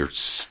food that you're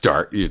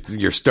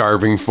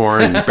starving for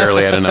and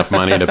barely had enough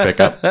money to pick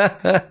up.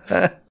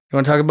 You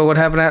want to talk about what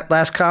happened at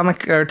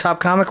Top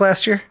Comic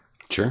last year?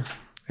 Sure.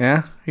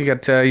 Yeah,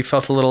 you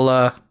felt a little.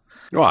 Well,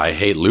 I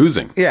hate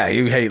losing. Yeah,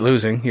 you hate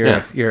losing.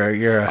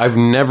 You're. I've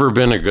never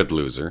been a good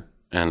loser,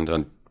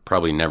 and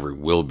probably never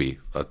will be.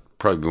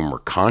 Probably be more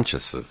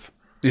conscious of.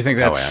 Do you think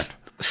that's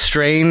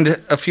strained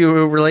a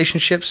few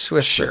relationships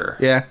with? Sure.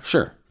 Yeah.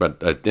 Sure.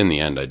 But in the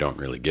end, I don't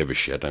really give a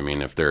shit. I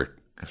mean, if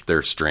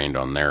they're strained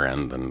on their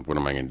end, then what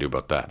am I going to do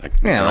about that? I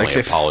can only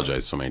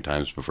apologize so many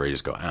times before you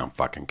just go, I don't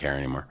fucking care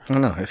anymore. I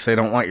don't know. If they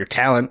don't want your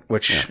talent,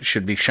 which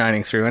should be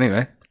shining through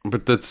anyway.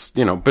 But that's,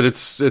 but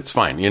it's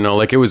fine.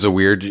 Like it was a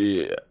weird,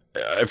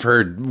 I've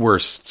heard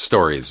worse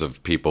stories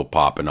of people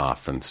popping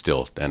off and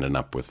still ending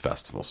up with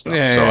festival stuff.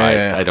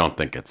 I don't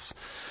think it's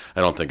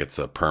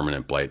a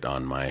permanent blight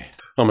on my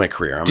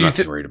career. I'm not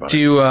too worried about it.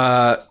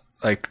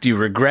 Do you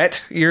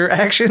regret your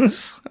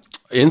actions?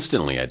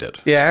 Instantly, I did.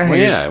 Yeah, well,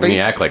 yeah. When you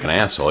act like an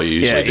asshole, you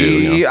usually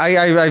do.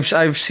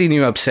 I've seen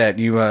you upset.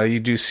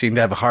 You do seem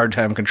to have a hard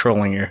time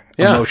controlling your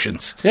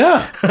emotions.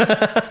 Yeah.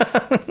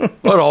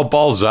 Well, it all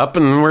balls up,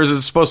 and where's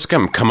it supposed to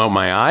come? Come out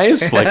my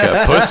eyes like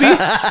a pussy?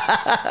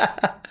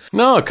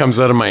 No, it comes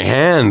out of my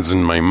hands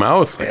and my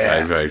mouth. Like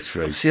I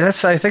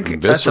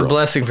think that's a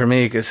blessing for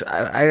me because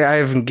I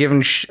haven't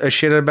given a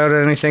shit about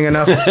anything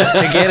enough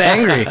to get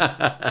angry.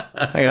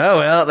 Like, oh,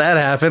 well, that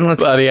happened.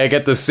 Buddy, I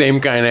get the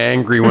same kind of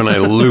angry when I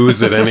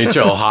lose at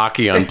NHL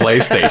hockey on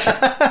PlayStation.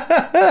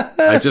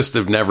 I just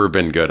have never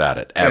been good at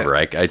it, ever.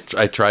 I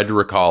tried to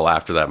recall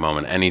after that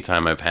moment,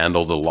 anytime I've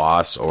handled a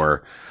loss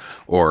or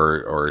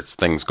it's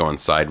things going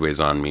sideways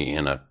on me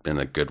in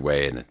a good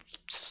way, and it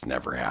just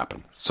never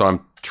happened. So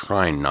I'm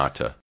trying not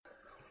to.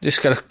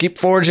 Just gotta keep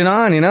forging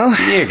on,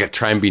 Yeah, you gotta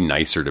try and be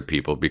nicer to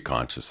people, be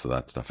conscious of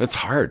that stuff. It's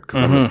hard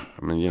because I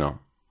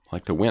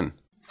like to win.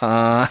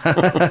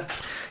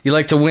 You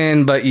like to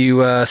win, but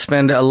you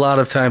spend a lot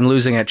of time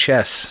losing at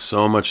chess.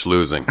 So much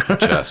losing at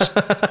chess.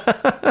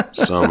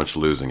 So much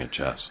losing at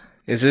chess.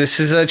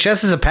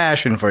 Chess is a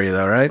passion for you,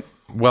 though, right?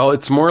 Well,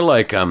 it's more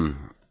like I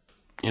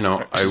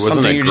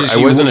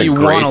wasn't a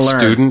great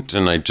student,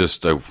 and I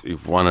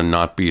want to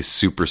not be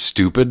super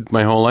stupid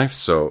my whole life.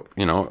 So,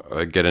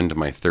 I get into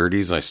my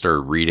 30s, I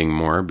start reading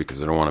more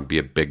because I don't want to be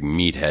a big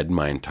meathead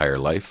my entire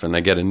life. And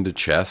I get into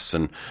chess,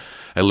 and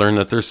I learned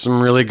that there's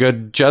some really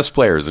good chess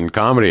players in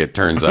comedy, it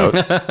turns out.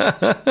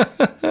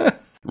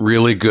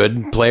 really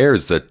good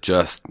players that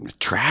just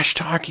trash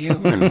talk you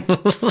and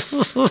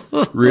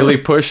really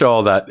push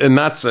all that. And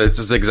it's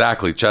just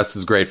exactly, chess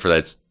is great for that.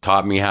 It's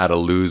taught me how to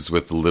lose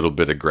with a little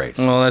bit of grace.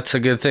 Well, that's a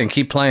good thing.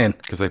 Keep playing.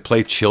 Because I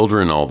play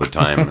children all the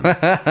time.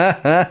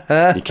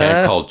 You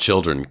can't call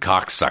children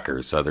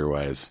cocksuckers,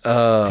 otherwise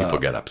people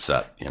get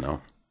upset, you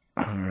know?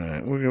 All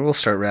right, we'll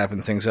start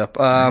wrapping things up.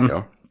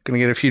 Gonna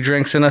get a few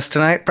drinks in us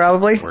tonight,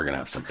 probably. We're gonna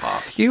have some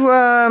pops. Do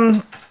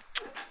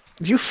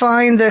you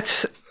find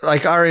that,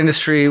 like, our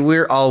industry,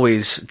 we're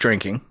always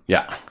drinking?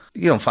 Yeah.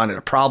 You don't find it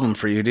a problem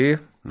for you, do you?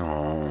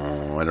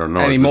 No, I don't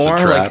know. Anymore?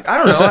 Is this a trap? Like, I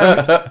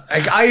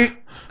don't know.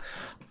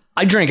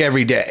 I drink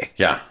every day.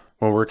 Yeah.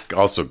 Well,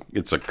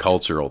 it's a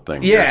cultural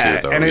thing. Yeah,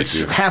 here too, though. and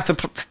it's half the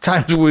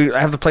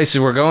places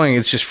we're going,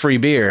 it's just free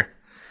beer.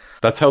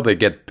 That's how they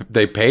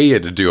pay you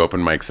to do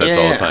open mic sets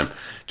all the time.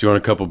 Do you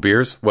want a couple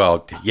beers?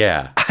 Well,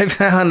 yeah. I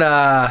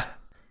found,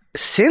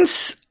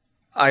 since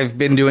I've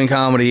been doing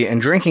comedy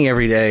and drinking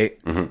every day,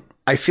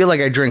 I feel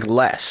like I drink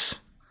less.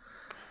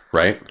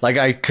 Right? Like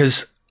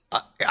because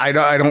I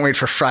don't wait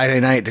for Friday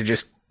night to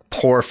just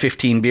pour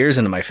 15 beers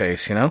into my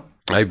face, you know?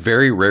 I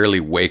very rarely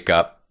wake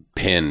up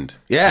pinned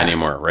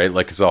anymore, right?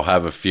 Like, 'cause I'll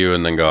have a few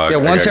and then go. Yeah,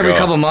 once every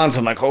couple months,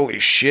 I'm like, holy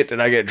shit,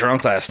 did I get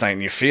drunk last night?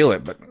 And you feel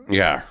it, but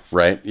yeah,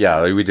 right.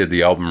 Yeah, we did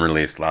the album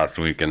release last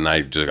week, and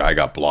I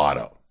got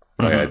blotto.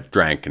 I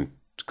drank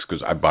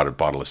because I bought a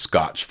bottle of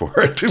scotch for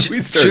it. Did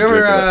you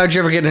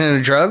ever get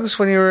into drugs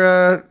when you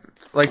were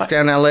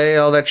down LA,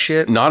 all that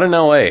shit? Not in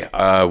LA.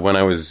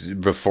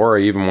 Before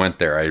I even went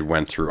there, I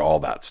went through all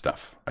that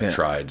stuff. I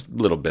tried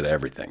a little bit of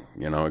everything,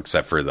 you know,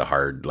 except for the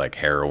hard, like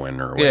heroin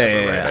or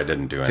whatever. Right? I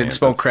didn't do anything. Didn't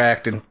smoke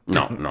crack.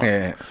 No.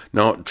 Yeah.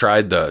 No.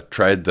 Tried the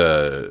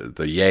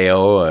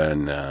yayo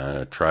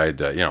and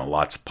tried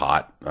lots of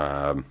pot,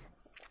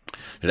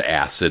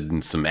 acid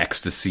and some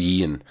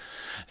ecstasy, and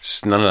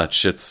none of that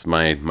shit's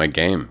my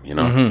game. You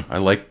know, I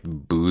like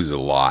booze a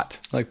lot.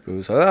 I like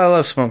booze. I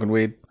love smoking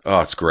weed.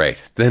 Oh, it's great.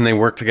 Then they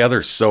work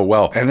together so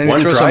well. And then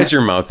one dries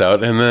your mouth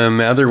out, and then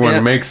the other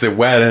one makes it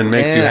wet and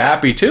makes you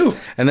happy too.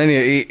 And then you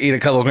eat a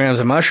couple of grams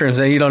of mushrooms,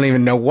 and you don't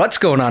even know what's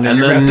going on in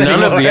your mouth. And then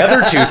none of the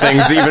other two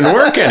things even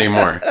work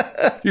anymore.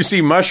 You see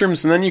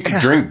mushrooms, and then you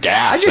can drink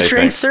gas. I just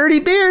drank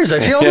 30 beers.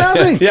 I feel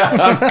nothing. Yeah,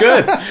 I'm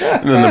good.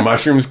 And then the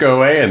mushrooms go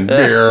away, and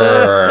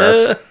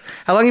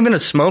How long have you been a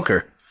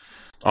smoker?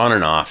 On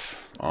and off.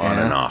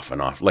 And off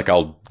and off. Like,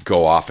 I'll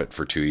go off it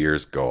for 2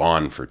 years, go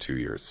on for 2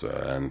 years,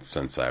 and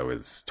since I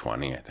was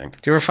 20, I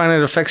think. Do you ever find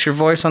it affects your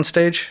voice on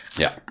stage?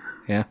 Yeah.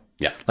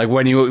 Like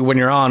when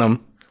you're on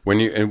them. When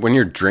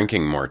you're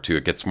drinking more too,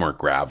 it gets more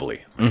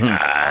gravelly.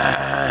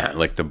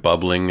 Like the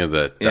bubbling of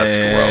that's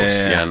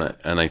gross. Yeah,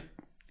 and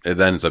it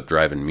ends up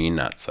driving me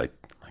nuts.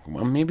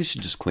 Well, maybe I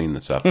should just clean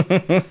this up.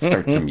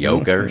 Start some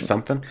yoga or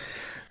something.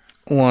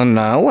 One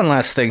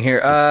last thing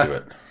here. Let's do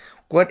it.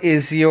 What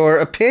is your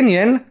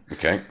opinion?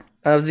 Okay.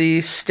 Of the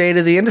state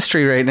of the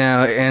industry right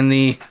now and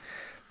the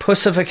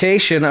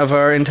pussification of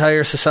our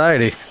entire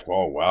society.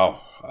 Oh,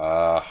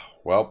 wow.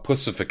 Well,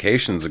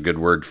 pussification's a good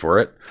word for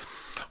it.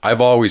 I've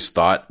always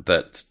thought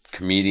that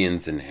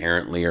comedians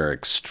inherently are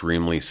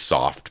extremely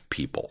soft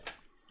people.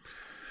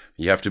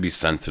 You have to be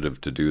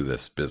sensitive to do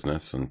this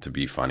business and to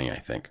be funny, I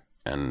think.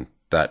 And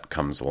that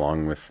comes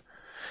along with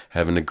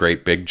having a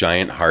great big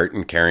giant heart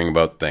and caring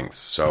about things.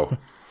 So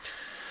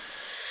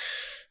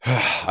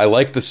I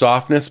like the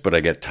softness, but I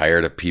get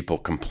tired of people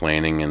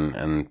complaining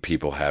and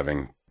people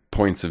having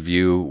points of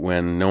view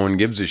when no one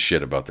gives a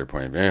shit about their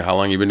point of view. Hey, how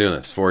long have you been doing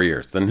this? 4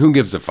 years. Then who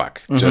gives a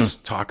fuck?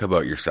 Just talk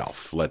about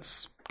yourself.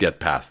 Let's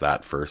get past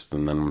that first.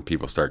 And then when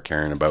people start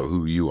caring about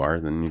who you are,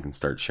 then you can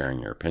start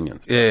sharing your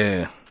opinions.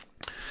 Yeah.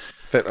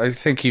 But I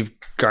think you've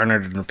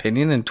garnered an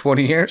opinion in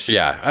 20 years.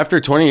 Yeah. After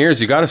 20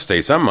 years, you got to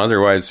stay something.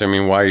 Otherwise, I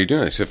mean, why are you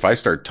doing this? If I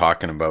start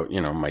talking about,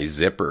 my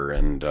zipper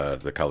and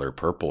the color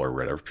purple or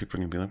whatever, people are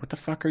going to be like, what the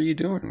fuck are you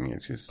doing?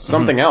 It's just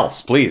something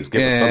else. Please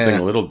give us something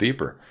a little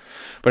deeper.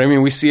 But I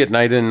mean, we see it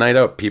night in, night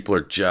out. People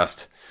are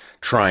just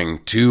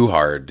trying too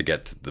hard to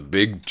get to the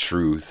big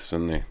truths,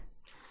 and they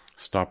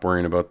stop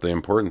worrying about the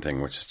important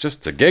thing, which is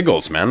just the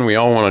giggles, man. We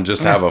all want to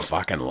just have a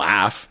fucking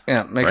laugh.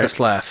 Yeah, make us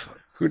laugh.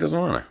 Who doesn't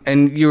want to?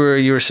 And you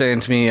were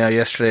saying to me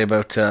yesterday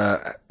about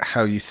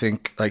how you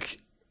think like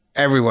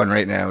everyone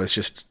right now is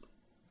just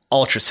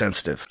ultra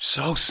sensitive.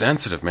 So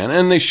sensitive, man,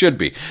 and they should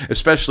be.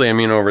 Especially, I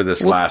mean, over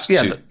this last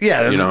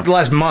the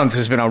last month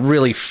has been a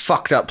really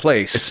fucked up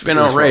place. It's been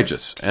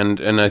outrageous,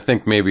 and I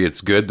think maybe it's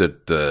good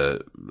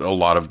that a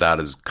lot of that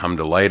has come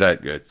to light.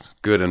 It's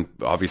good, and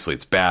obviously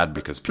it's bad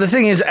because the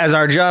thing is, as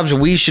our jobs,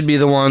 we should be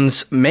the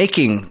ones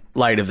making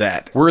light of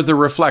that. We're the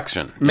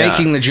reflection,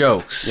 making the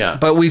jokes. Yeah,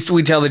 but we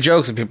tell the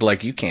jokes, and people are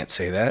like, you can't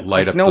say that.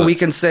 We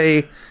can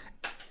say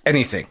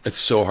anything. It's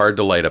so hard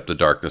to light up the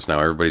darkness now.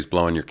 Everybody's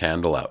blowing your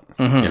candle out.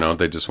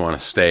 They just want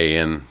to stay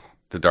in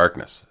the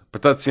darkness.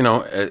 But that's,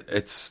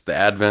 it's the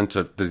advent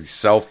of the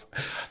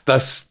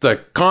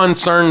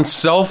concerned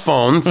cell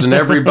phones and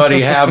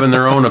everybody having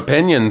their own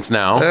opinions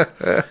now.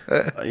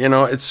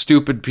 It's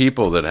stupid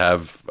people that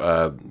have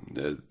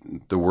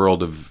the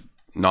world of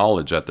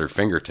knowledge at their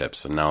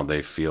fingertips, and now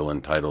they feel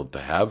entitled to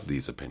have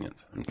these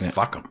opinions. And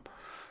fuck them.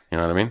 You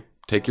know what I mean?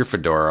 Take your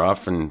fedora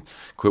off and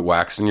quit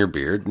waxing your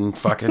beard and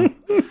fucking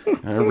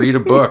read a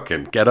book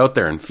and get out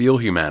there and feel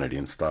humanity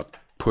and stop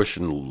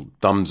pushing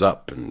thumbs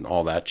up and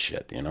all that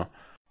shit, you know?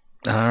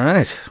 All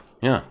right.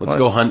 Yeah, let's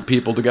go hunt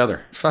people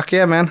together. Fuck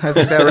yeah, man. I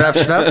think that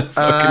wraps it up.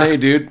 Fucking A,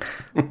 dude.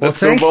 Let's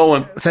go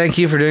bowling. Thank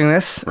you for doing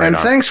this. Right and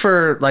on. Thanks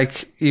for,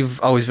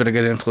 you've always been a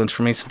good influence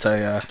for me since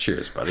I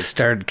Cheers, buddy.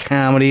 started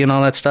comedy and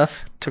all that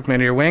stuff. Took me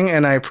under your wing,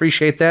 and I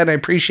appreciate that. And I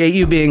appreciate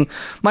you being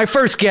my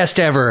first guest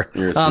ever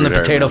on the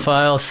Potato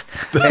Files.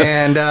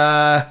 And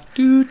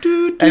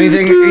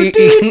anything,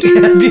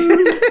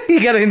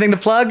 you got anything to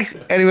plug?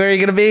 Anywhere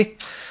you're going to be?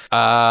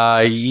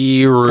 Where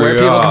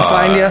people can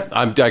find you?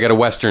 I got a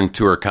Western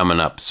tour coming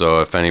up,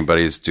 so if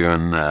anybody's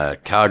doing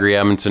Calgary,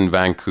 Edmonton,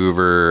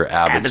 Vancouver,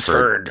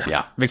 Abbotsford.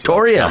 Yeah.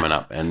 Victoria. So that's coming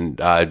up. And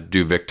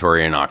do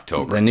Victoria in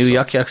October. The new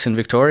Yuck Yucks in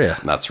Victoria.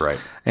 That's right.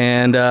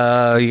 And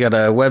you got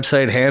a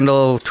website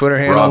handle, Twitter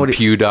handle?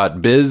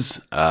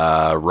 RobPue.biz,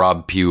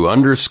 Rob Pue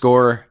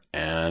 _.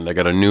 And I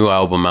got a new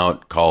album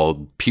out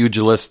called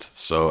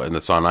Pugilist, and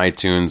it's on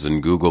iTunes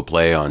and Google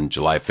Play on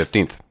July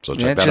 15th. So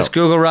check that out. Just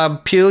Google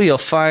Rob Pue. You'll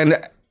find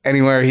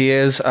anywhere he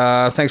is.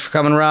 Thanks for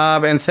coming,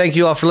 Rob. And thank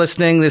you all for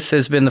listening. This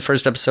has been the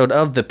first episode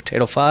of the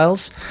Potato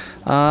Files.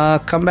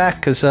 Come back,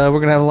 because we're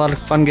going to have a lot of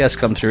fun guests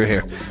come through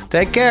here.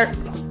 Take care.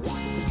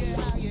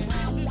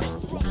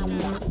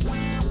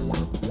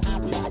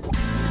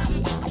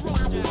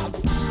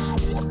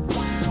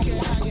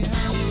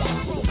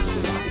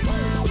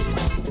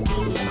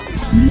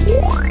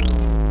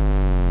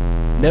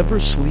 Never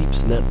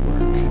Sleeps Network.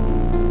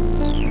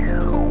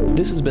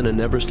 This has been a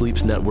Never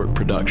Sleeps Network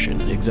production,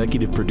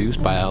 executive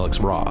produced by Alex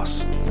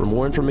Ross. For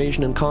more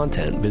information and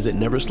content, visit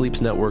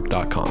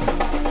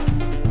neversleepsnetwork.com.